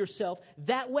consider yourself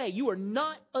that way. You are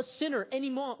not a sinner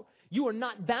anymore. You are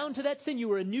not bound to that sin. You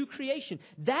are a new creation.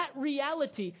 That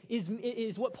reality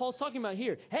is what Paul's talking about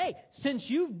here. Hey, since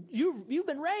you've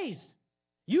been raised,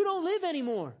 you don't live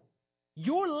anymore.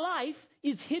 Your life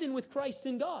is hidden with Christ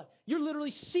in God. You're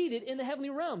literally seated in the heavenly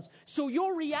realms. So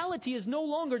your reality is no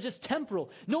longer just temporal,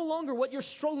 no longer what you're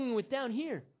struggling with down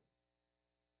here.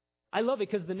 I love it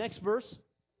because the next verse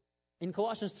in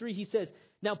Colossians 3, he says,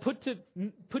 "Now put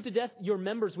to death your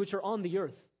members which are on the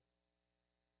earth."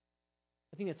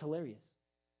 I think that's hilarious,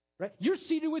 right? You're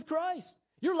seated with Christ.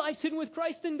 Your life's hidden with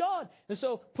Christ in God. And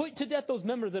so put to death those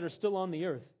members that are still on the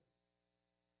earth.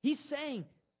 He's saying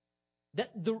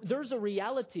that there's a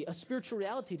reality, a spiritual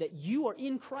reality, that you are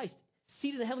in Christ,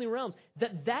 seated in the heavenly realms,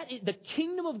 the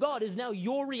kingdom of God is now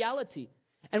your reality.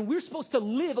 And we're supposed to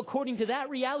live according to that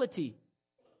reality.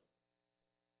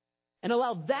 And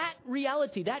allow that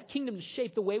reality, that kingdom to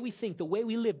shape the way we think, the way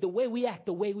we live, the way we act,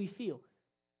 the way we feel.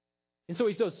 And so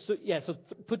he says, so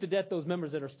put to death those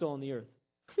members that are still on the earth.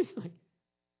 He's like,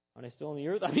 aren't I still on the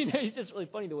earth? I mean, it's just really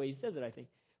funny the way he says it, I think.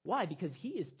 Why? Because he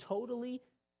is totally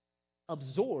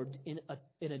absorbed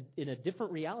in a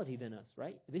different reality than us,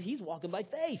 right? He's walking by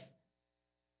faith.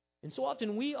 And so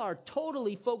often we are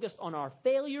totally focused on our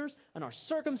failures and our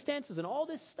circumstances and all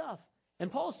this stuff.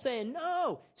 And Paul's saying,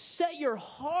 no, set your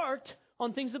heart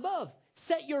on things above.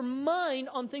 Set your mind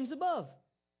on things above.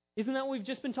 Isn't that what we've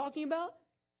just been talking about?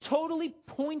 Totally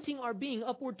pointing our being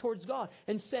upward towards God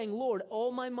and saying, Lord,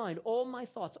 all my mind, all my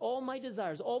thoughts, all my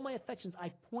desires, all my affections,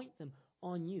 I point them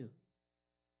on you.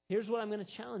 Here's what I'm going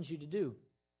to challenge you to do,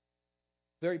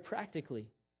 very practically,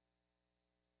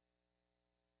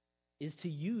 is to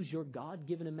use your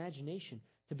God-given imagination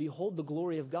to behold the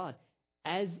glory of God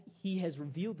as He has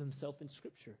revealed Himself in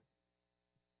Scripture.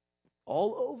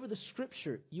 All over the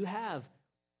Scripture, you have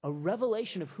a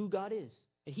revelation of who God is.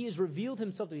 He has revealed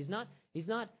Himself. He's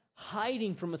not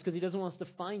hiding from us because He doesn't want us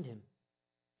to find Him.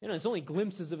 You know, it's only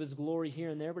glimpses of His glory here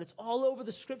and there, but it's all over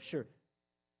the Scripture.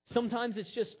 Sometimes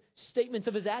it's just statements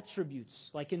of His attributes,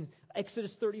 like in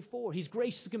Exodus 34. He's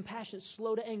gracious and compassionate,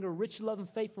 slow to anger, rich in love and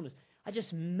faithfulness. I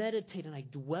just meditate and I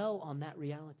dwell on that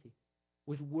reality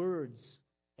with words.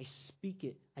 I speak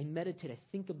it. I meditate. I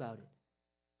think about it.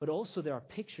 But also there are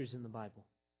pictures in the Bible.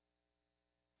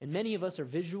 And many of us are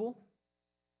visual.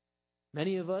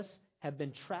 Many of us have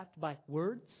been trapped by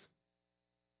words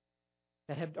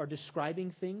that are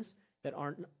describing things that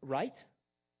aren't right.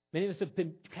 Many of us have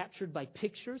been captured by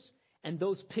pictures, and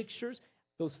those pictures,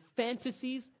 those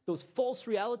fantasies, those false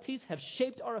realities have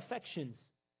shaped our affections.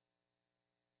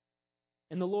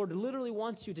 And the Lord literally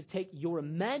wants you to take your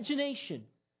imagination,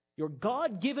 your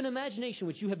God-given imagination,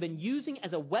 which you have been using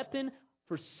as a weapon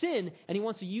for sin, and He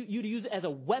wants you to use it as a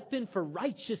weapon for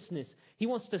righteousness. He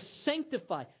wants to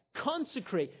sanctify,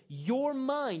 consecrate your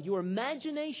mind, your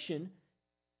imagination,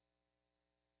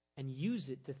 and use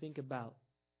it to think about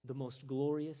the most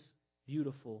glorious,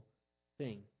 beautiful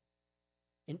thing.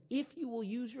 And if you will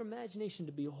use your imagination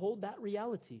to behold that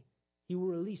reality, He will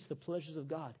release the pleasures of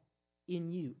God in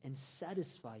you and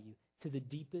satisfy you to the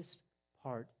deepest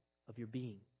part of your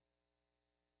being.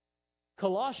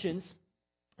 Colossians,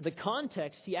 the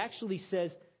context, he actually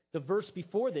says, the verse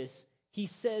before this, he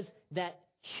says that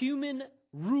human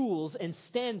rules and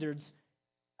standards,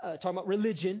 talking about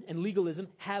religion and legalism,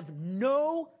 have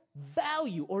no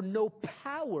value or no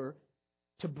power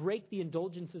to break the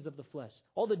indulgences of the flesh.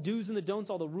 All the do's and the don'ts,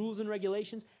 all the rules and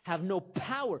regulations have no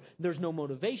power. There's no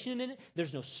motivation in it.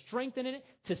 There's no strength in it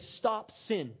to stop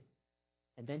sin.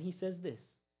 And then he says this.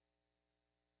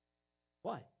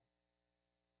 Why?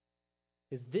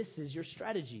 Because this is your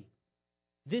strategy.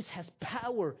 This has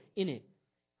power in it.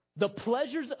 The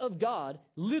pleasures of God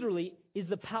literally is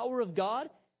the power of God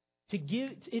to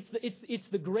give. It's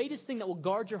the greatest thing that will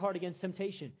guard your heart against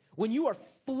temptation. When you are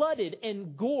flooded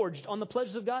and gorged on the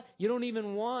pleasures of God, you don't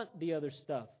even want the other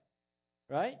stuff.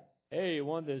 Right? Hey, you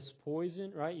want this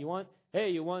poison? Right? You want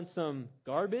some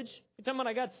garbage? You're talking about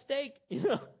I got steak,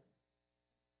 Yeah,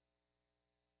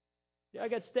 I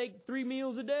got steak 3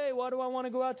 meals a day. Why do I want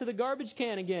to go out to the garbage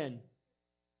can again?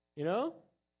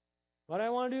 Why do I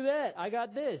want to do that? I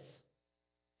got this.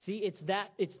 See,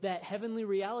 it's that heavenly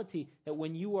reality that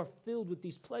when you are filled with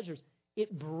these pleasures,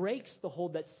 it breaks the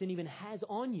hold that sin even has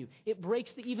on you. It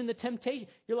breaks even the temptation.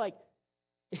 You're like,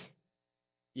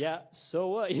 yeah, so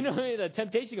what? The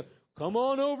temptation, you go, come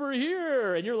on over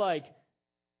here. And you're like,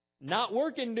 not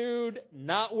working, dude,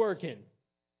 not working.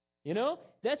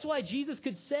 That's why Jesus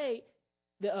could say,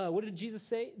 what did Jesus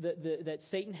say? That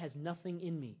Satan has nothing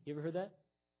in me. You ever heard that?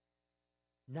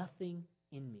 Nothing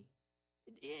in me.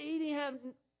 He didn't have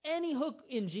any hook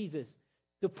in Jesus.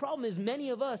 The problem is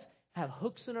many of us have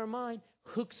hooks in our mind,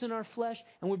 hooks in our flesh,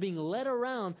 and we're being led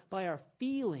around by our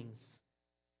feelings,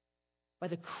 by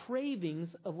the cravings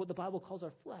of what the Bible calls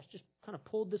our flesh. Just kind of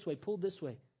pulled this way, pulled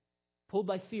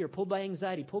by fear, pulled by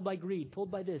anxiety, pulled by greed,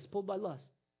 pulled by this, pulled by lust.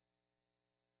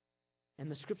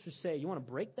 And the Scriptures say, you want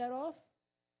to break that off?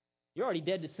 You're already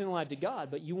dead to sin, alive to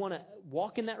God, but you want to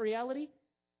walk in that reality?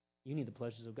 You need the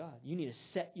pleasures of God. You need to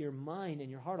set your mind and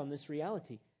your heart on this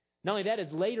reality. Not only that,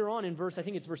 as later on in verse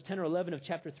 10 or 11 of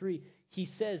chapter 3,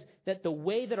 he says that the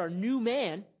way that our new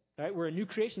man, right, we're a new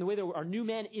creation, the way that our new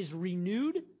man is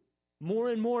renewed,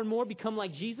 more and more and more become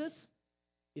like Jesus,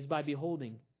 is by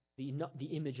beholding the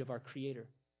image of our Creator.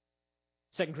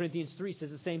 2 Corinthians 3 says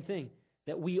the same thing,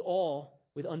 that we all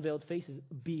with unveiled faces,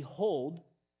 behold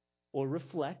or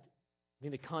reflect. I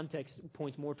think the context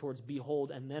points more towards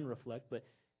behold and then reflect, but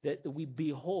that we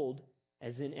behold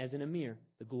as in a mirror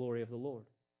the glory of the Lord.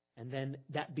 And then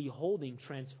that beholding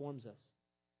transforms us.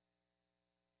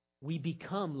 We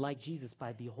become like Jesus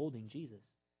by beholding Jesus.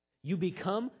 You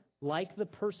become like the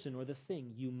person or the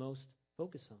thing you most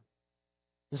focus on.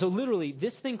 And so literally,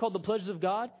 this thing called the pleasures of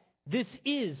God, this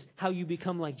is how you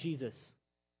become like Jesus.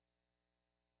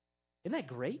 Isn't that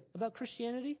great about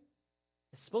Christianity?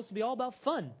 It's supposed to be all about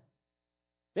fun.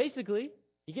 Basically,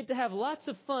 you get to have lots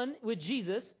of fun with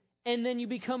Jesus, and then you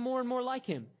become more and more like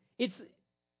Him.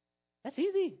 That's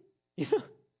easy.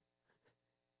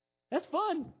 That's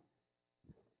fun.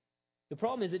 The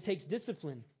problem is it takes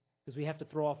discipline because we have to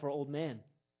throw off our old man.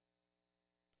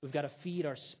 We've got to feed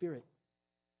our spirit.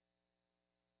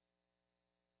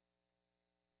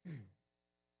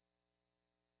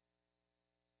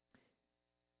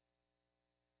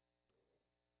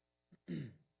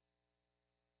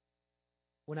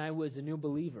 When I was a new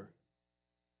believer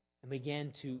and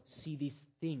began to see these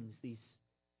things, these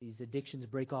addictions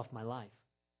break off my life.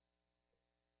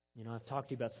 I've talked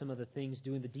to you about some of the things,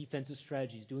 doing the defensive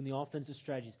strategies, doing the offensive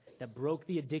strategies that broke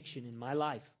the addiction in my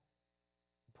life,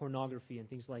 pornography and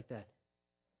things like that.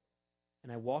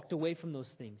 And I walked away from those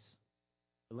things.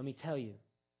 But let me tell you,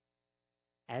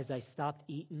 as I stopped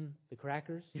eating the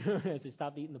crackers, as I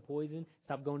stopped eating the poison,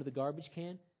 stopped going to the garbage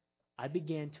can, I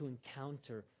began to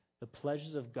encounter the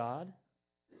pleasures of God.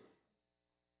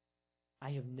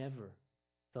 I have never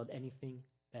felt anything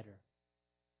better.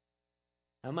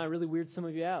 Now, I might really weird some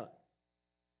of you out.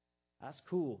 That's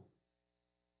cool,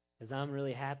 because I'm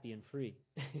really happy and free.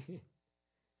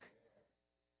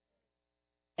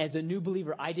 As a new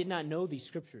believer, I did not know these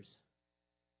scriptures.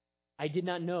 I did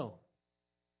not know.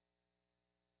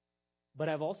 But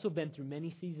I've also been through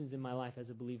many seasons in my life as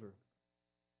a believer.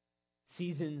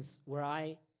 Seasons where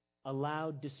I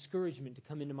allowed discouragement to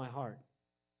come into my heart.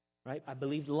 Right? I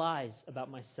believed lies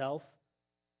about myself.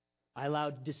 I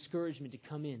allowed discouragement to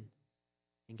come in.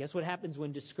 And guess what happens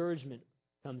when discouragement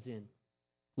comes in?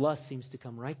 Lust seems to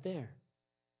come right there.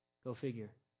 Go figure.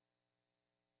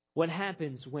 What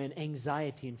happens when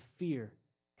anxiety and fear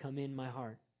come in my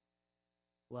heart?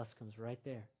 Lust comes right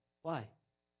there. Why?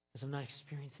 Because I'm not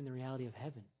experiencing the reality of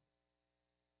heaven.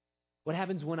 What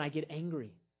happens when I get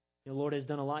angry? The Lord has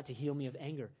done a lot to heal me of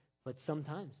anger, but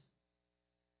sometimes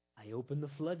I open the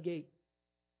floodgate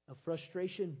of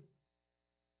frustration.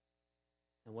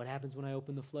 And what happens when I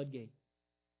open the floodgate?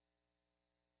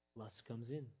 Lust comes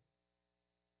in.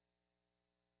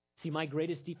 See, my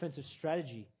greatest defensive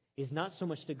strategy is not so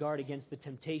much to guard against the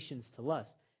temptations to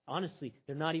lust. Honestly,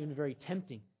 they're not even very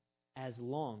tempting as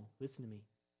long, listen to me,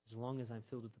 as long as I'm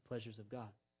filled with the pleasures of God.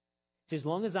 See, as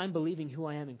long as I'm believing who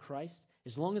I am in Christ,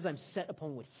 as long as I'm set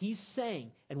upon what He's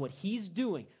saying and what He's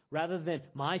doing, rather than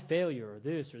my failure or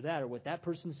this or that or what that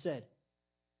person said,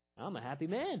 I'm a happy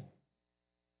man.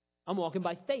 I'm walking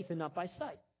by faith and not by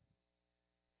sight.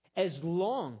 As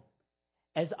long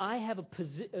as I have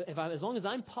as long as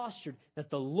I'm postured that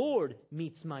the Lord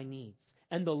meets my needs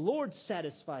and the Lord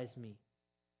satisfies me,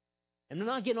 and I'm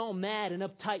not getting all mad and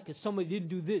uptight because somebody didn't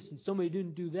do this and somebody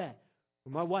didn't do that,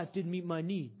 or my wife didn't meet my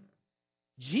need.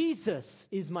 Jesus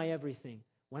is my everything.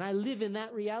 When I live in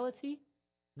that reality,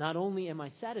 not only am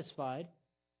I satisfied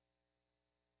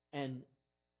and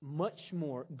much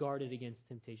more guarded against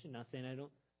temptation, not saying I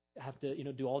don't have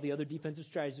to do all the other defensive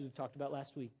strategies we've talked about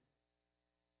last week.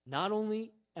 Not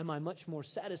only am I much more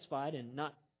satisfied and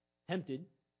not tempted,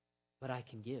 but I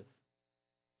can give.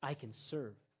 I can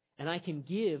serve. And I can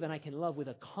give and I can love with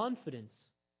a confidence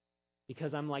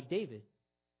because I'm like David.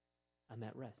 I'm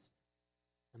at rest.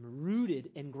 I'm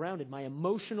rooted and grounded. My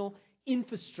emotional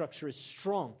infrastructure is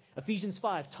strong. Ephesians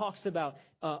 5 talks about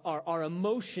our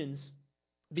emotions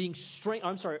being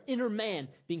our inner man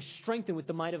being strengthened with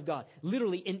the might of God.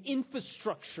 Literally an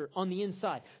infrastructure on the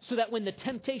inside, so that when the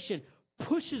temptation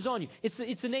pushes on you,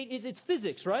 it's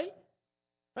physics, right?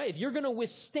 Right? If you're going to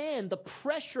withstand the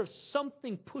pressure of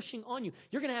something pushing on you,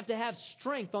 you're going to have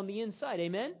strength on the inside.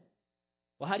 Amen?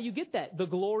 Well, how do you get that? The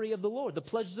glory of the Lord, the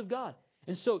pleasures of God.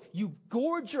 And so you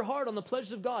gorge your heart on the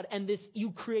pleasures of God, and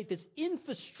you create this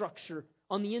infrastructure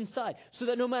on the inside, so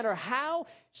that no matter how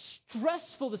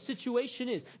stressful the situation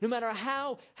is, no matter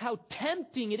how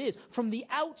tempting it is, from the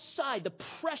outside, the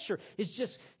pressure is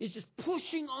just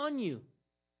pushing on you.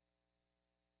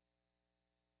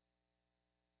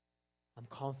 I'm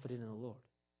confident in the Lord,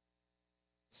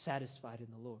 satisfied in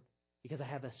the Lord, because I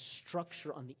have a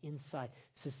structure on the inside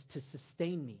to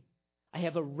sustain me. I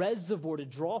have a reservoir to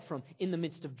draw from in the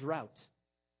midst of drought.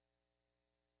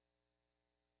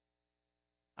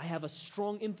 I have a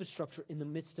strong infrastructure in the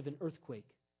midst of an earthquake.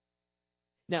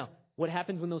 Now, what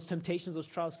happens when those temptations, those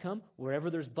trials come?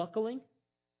 Wherever there's buckling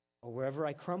or wherever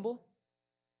I crumble,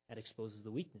 that exposes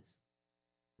the weakness.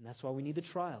 And that's why we need the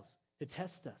trials to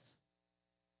test us.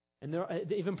 And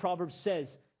even Proverbs says,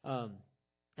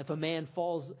 if a man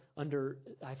falls under,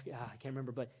 I can't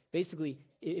remember, but basically,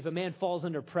 if a man falls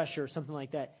under pressure or something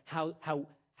like that,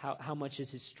 how much is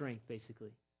his strength,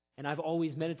 basically? And I've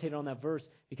always meditated on that verse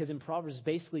because in Proverbs it's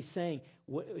basically saying,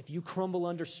 if you crumble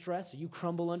under stress or you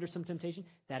crumble under some temptation,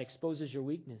 that exposes your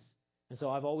weakness. And so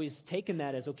I've always taken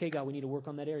that as, okay, God, we need to work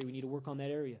on that area. We need to work on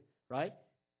that area, right?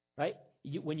 Right?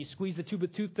 When you squeeze the tube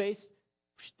of toothpaste,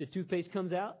 the toothpaste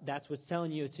comes out. That's what's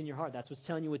telling you it's in your heart. That's what's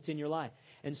telling you it's in your life.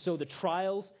 And so the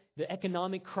trials, the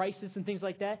economic crisis and things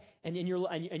like that, and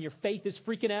your faith is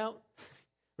freaking out,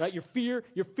 right? Your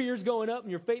fear's going up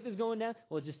and your faith is going down.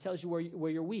 Well, it just tells you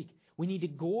where you're weak. We need to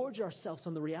gorge ourselves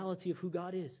on the reality of who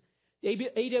God is.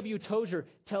 A.W. Tozer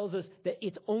tells us that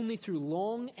it's only through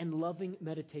long and loving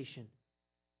meditation.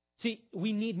 See,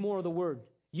 we need more of the Word.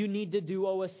 You need to do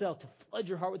OSL to flood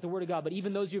your heart with the Word of God. But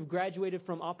even those who have graduated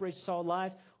from Operation Solid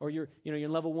Lives, or you're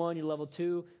level 1, you're level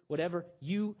 2, whatever,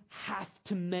 you have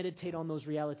to meditate on those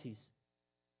realities.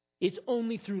 It's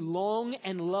only through long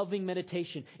and loving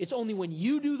meditation. It's only when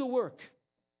you do the work.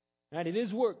 Right? It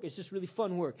is work. It's just really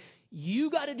fun work.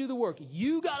 You got to do the work.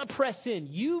 You got to press in.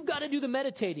 You've got to do the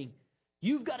meditating.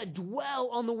 You've got to dwell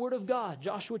on the Word of God.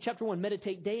 Joshua chapter 1,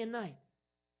 meditate day and night.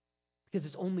 Because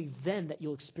it's only then that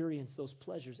you'll experience those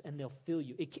pleasures and they'll fill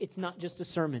you. It's not just a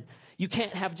sermon. You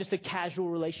can't have just a casual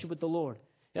relationship with the Lord.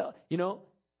 We're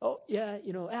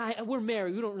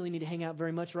married. We don't really need to hang out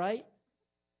very much, right?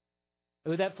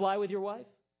 Would that fly with your wife?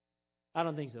 I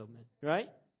don't think so, man. Right?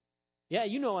 Yeah,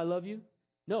 you know I love you.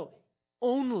 No,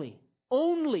 only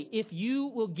if you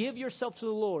will give yourself to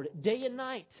the Lord day and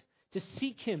night to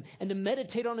seek Him and to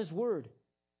meditate on His Word.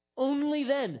 Only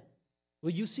then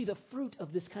will you see the fruit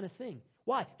of this kind of thing.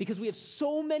 Why? Because we have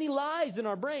so many lies in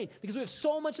our brain. Because we have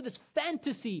so much of this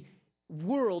fantasy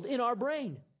world in our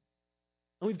brain.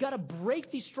 And we've got to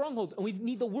break these strongholds. And we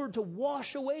need the Word to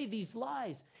wash away these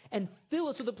lies and fill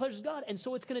us with the pleasures of God. And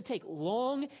so it's going to take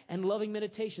long and loving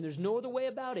meditation. There's no other way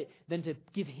about it than to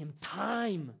give Him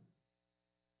time.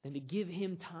 And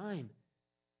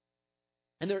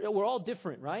we're all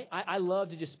different, right? I love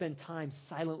to just spend time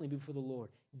silently before the Lord,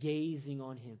 gazing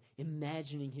on Him,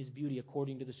 imagining His beauty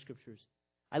according to the Scriptures.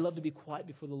 I love to be quiet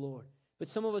before the Lord. But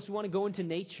some of us want to go into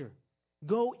nature,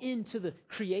 go into the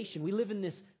creation. We live in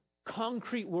this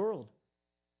concrete world.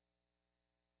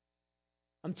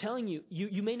 I'm telling you,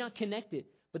 you may not connect it,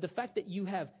 but the fact that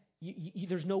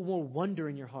there's no more wonder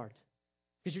in your heart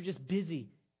because you're just busy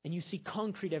and you see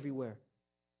concrete everywhere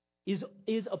is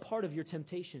a part of your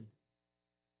temptation.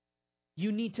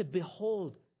 You need to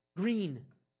behold green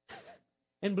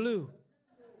and blue.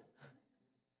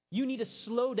 You need to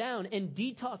slow down and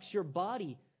detox your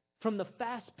body from the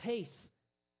fast pace.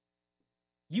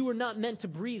 You were not meant to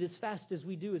breathe as fast as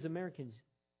we do as Americans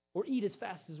or eat as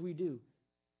fast as we do.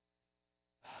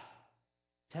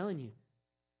 I'm telling you,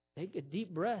 take a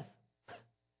deep breath.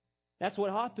 That's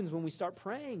what happens when we start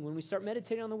praying, when we start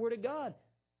meditating on the Word of God.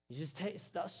 You just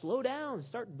slow down,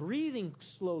 start breathing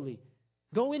slowly.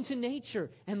 Go into nature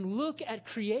and look at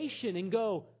creation and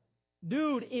go,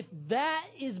 dude, if that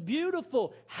is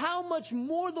beautiful, how much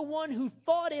more the one who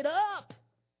thought it up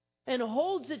and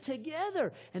holds it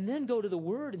together? And then go to the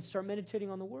Word and start meditating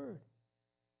on the Word.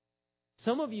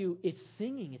 Some of you, it's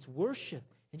singing, it's worship.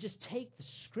 And just take the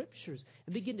Scriptures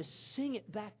and begin to sing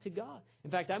it back to God.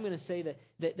 In fact, I'm going to say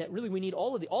that really we need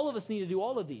all of these. All of us need to do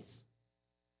all of these.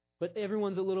 But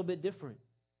everyone's a little bit different.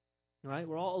 Right?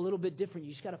 We're all a little bit different.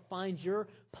 You just got to find your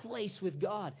place with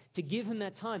God to give Him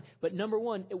that time. But number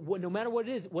one, no matter what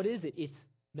it is? It's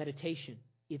meditation.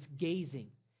 It's gazing.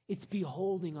 It's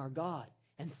beholding our God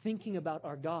and thinking about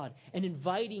our God and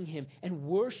inviting Him and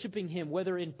worshiping Him,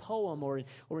 whether in poem or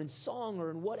in song or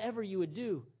in whatever you would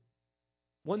do.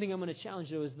 One thing I'm going to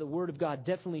challenge you is the Word of God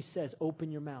definitely says,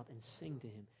 open your mouth and sing to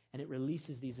Him. And it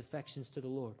releases these affections to the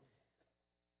Lord.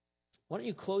 Why don't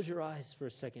you close your eyes for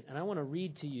a second? And I want to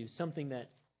read to you something that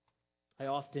I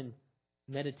often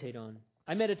meditate on.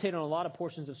 I meditate on a lot of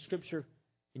portions of Scripture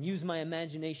and use my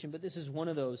imagination, but this is one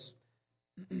of those.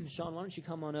 Sean, why don't you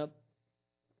come on up?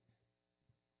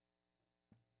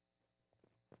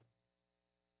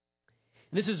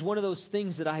 This is one of those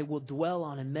things that I will dwell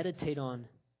on and meditate on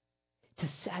to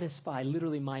satisfy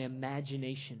literally my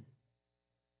imagination.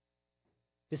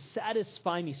 To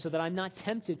satisfy me so that I'm not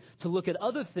tempted to look at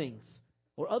other things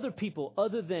or other people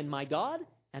other than my God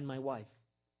and my wife.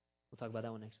 We'll talk about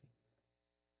that one next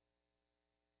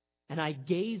week. And I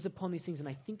gaze upon these things and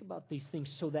I think about these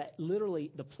things so that literally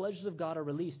the pleasures of God are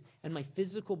released and my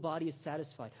physical body is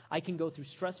satisfied. I can go through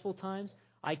stressful times.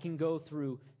 I can go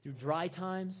through dry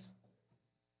times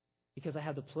because I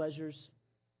have the pleasures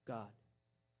of God.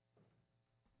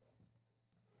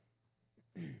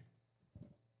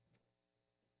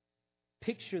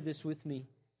 Picture this with me.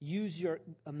 Use your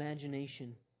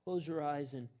imagination. Close your eyes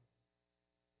and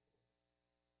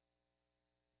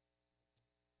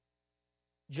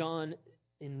John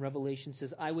in Revelation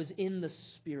says, I was in the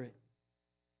Spirit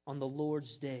on the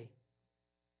Lord's day.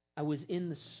 I was in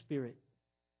the Spirit.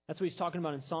 That's what he's talking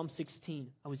about in Psalm 16.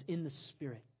 I was in the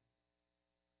Spirit.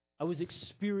 I was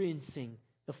experiencing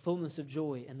the fullness of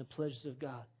joy and the pleasures of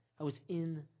God. I was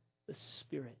in the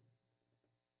Spirit.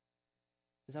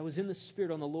 As I was in the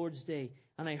Spirit on the Lord's day,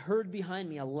 and I heard behind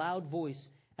me a loud voice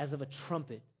as of a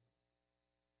trumpet,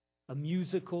 a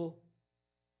musical,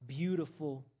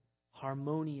 beautiful,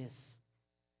 harmonious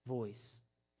voice,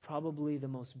 probably the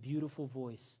most beautiful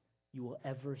voice you will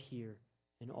ever hear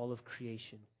in all of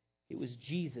creation. It was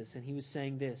Jesus, and he was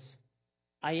saying this,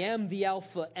 I am the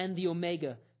Alpha and the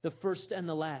Omega, the first and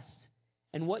the last.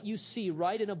 And what you see,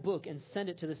 write in a book and send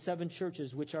it to the 7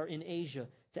 churches which are in Asia,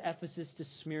 to Ephesus, to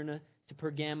Smyrna, to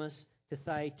Pergamos, to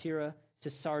Thyatira,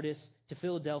 to Sardis, to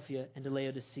Philadelphia, and to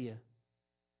Laodicea.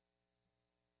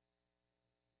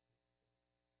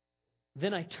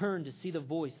 Then I turned to see the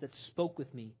voice that spoke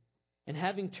with me. And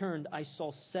having turned, I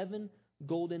saw 7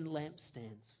 golden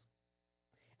lampstands.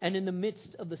 And in the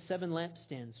midst of the 7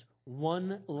 lampstands,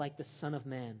 one like the Son of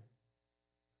Man,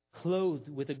 clothed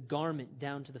with a garment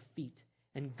down to the feet,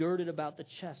 and girded about the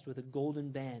chest with a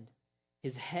golden band.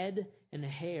 His head and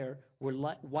hair were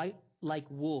white like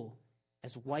wool,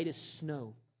 as white as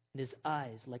snow, and his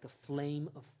eyes like a flame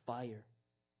of fire.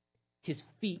 His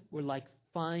feet were like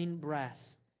fine brass,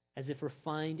 as if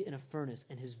refined in a furnace,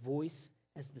 and his voice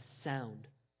as the sound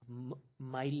of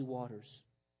mighty waters.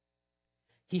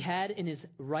 He had in his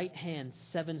right hand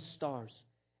 7 stars.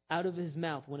 Out of his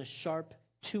mouth went a sharp,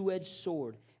 2-edged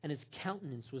sword, and his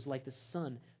countenance was like the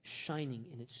sun shining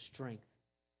in its strength.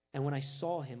 And when I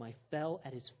saw him, I fell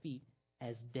at his feet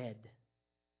as dead.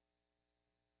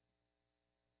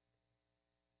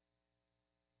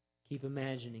 Keep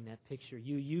imagining that picture.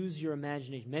 You use your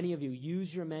imagination. Many of you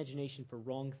use your imagination for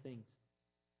wrong things.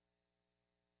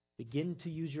 Begin to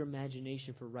use your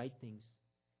imagination for right things.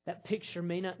 That picture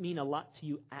may not mean a lot to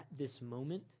you at this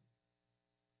moment.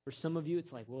 For some of you,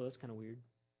 it's like, well, that's kind of weird.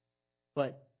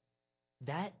 But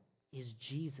that is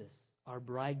Jesus, our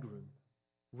bridegroom,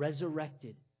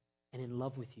 resurrected and in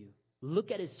love with you. Look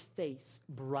at his face,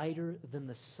 brighter than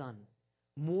the sun,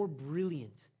 more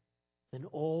brilliant than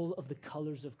all of the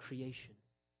colors of creation.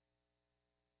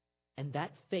 And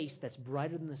that face that's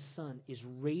brighter than the sun is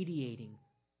radiating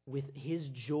with his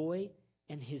joy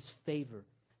and his favor.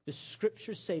 The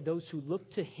scriptures say those who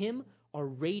look to him are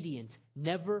radiant,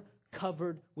 never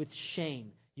covered with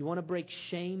shame. You want to break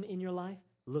shame in your life?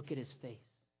 Look at his face.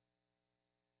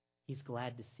 He's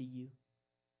glad to see you.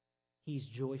 He's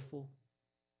joyful.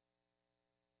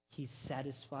 He's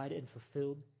satisfied and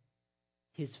fulfilled.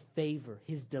 His favor,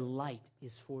 his delight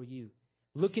is for you.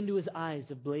 Look into his eyes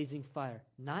of blazing fire.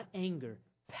 Not anger,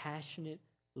 passionate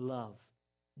love.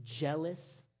 Jealous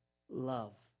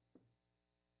love.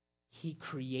 He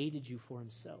created you for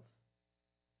himself.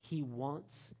 He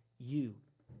wants you.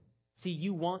 See,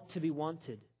 you want to be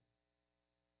wanted.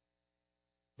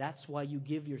 That's why you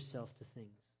give yourself to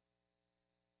things.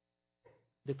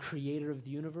 The creator of the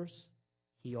universe,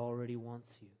 he already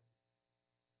wants you.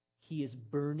 He is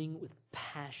burning with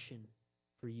passion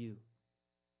for you.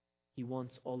 He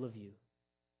wants all of you.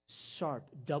 Sharp,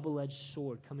 double-edged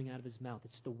sword coming out of his mouth.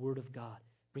 It's the word of God,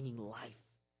 bringing life,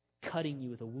 cutting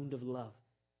you with a wound of love.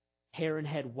 Hair and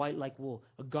head white like wool,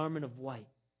 a garment of white.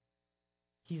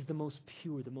 He's the most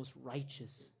pure, the most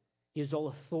righteous. He has all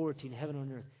authority in heaven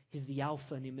and on earth. He's the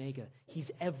Alpha and the Omega. He's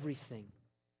everything.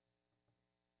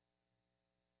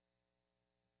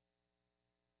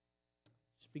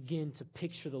 Just begin to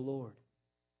picture the Lord.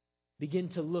 Begin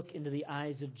to look into the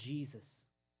eyes of Jesus.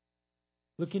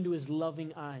 Look into his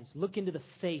loving eyes. Look into the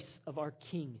face of our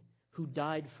King who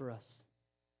died for us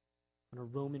on a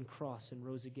Roman cross and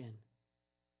rose again.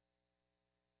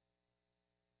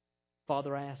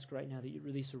 Father, I ask right now that you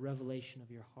release a revelation of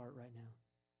your heart right now.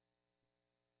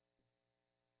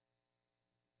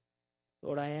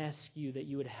 Lord, I ask you that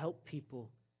you would help people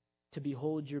to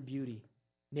behold your beauty.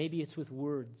 Maybe it's with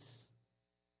words.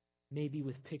 Maybe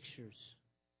with pictures.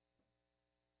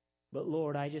 But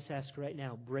Lord, I just ask right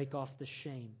now, break off the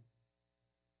shame.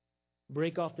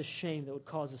 Break off the shame that would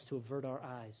cause us to avert our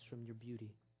eyes from your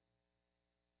beauty.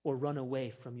 or run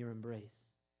away from your embrace.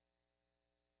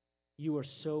 You are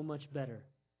so much better,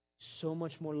 so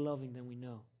much more loving than we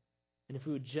know. And if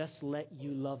we would just let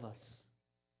you love us,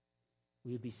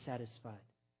 we would be satisfied.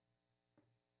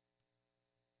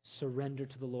 Surrender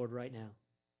to the Lord right now.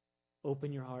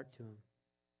 Open your heart to Him.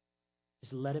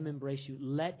 Just let Him embrace you.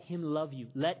 Let Him love you.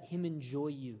 Let Him enjoy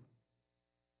you.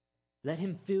 Let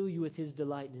Him fill you with His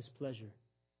delight and His pleasure.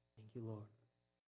 Thank you, Lord.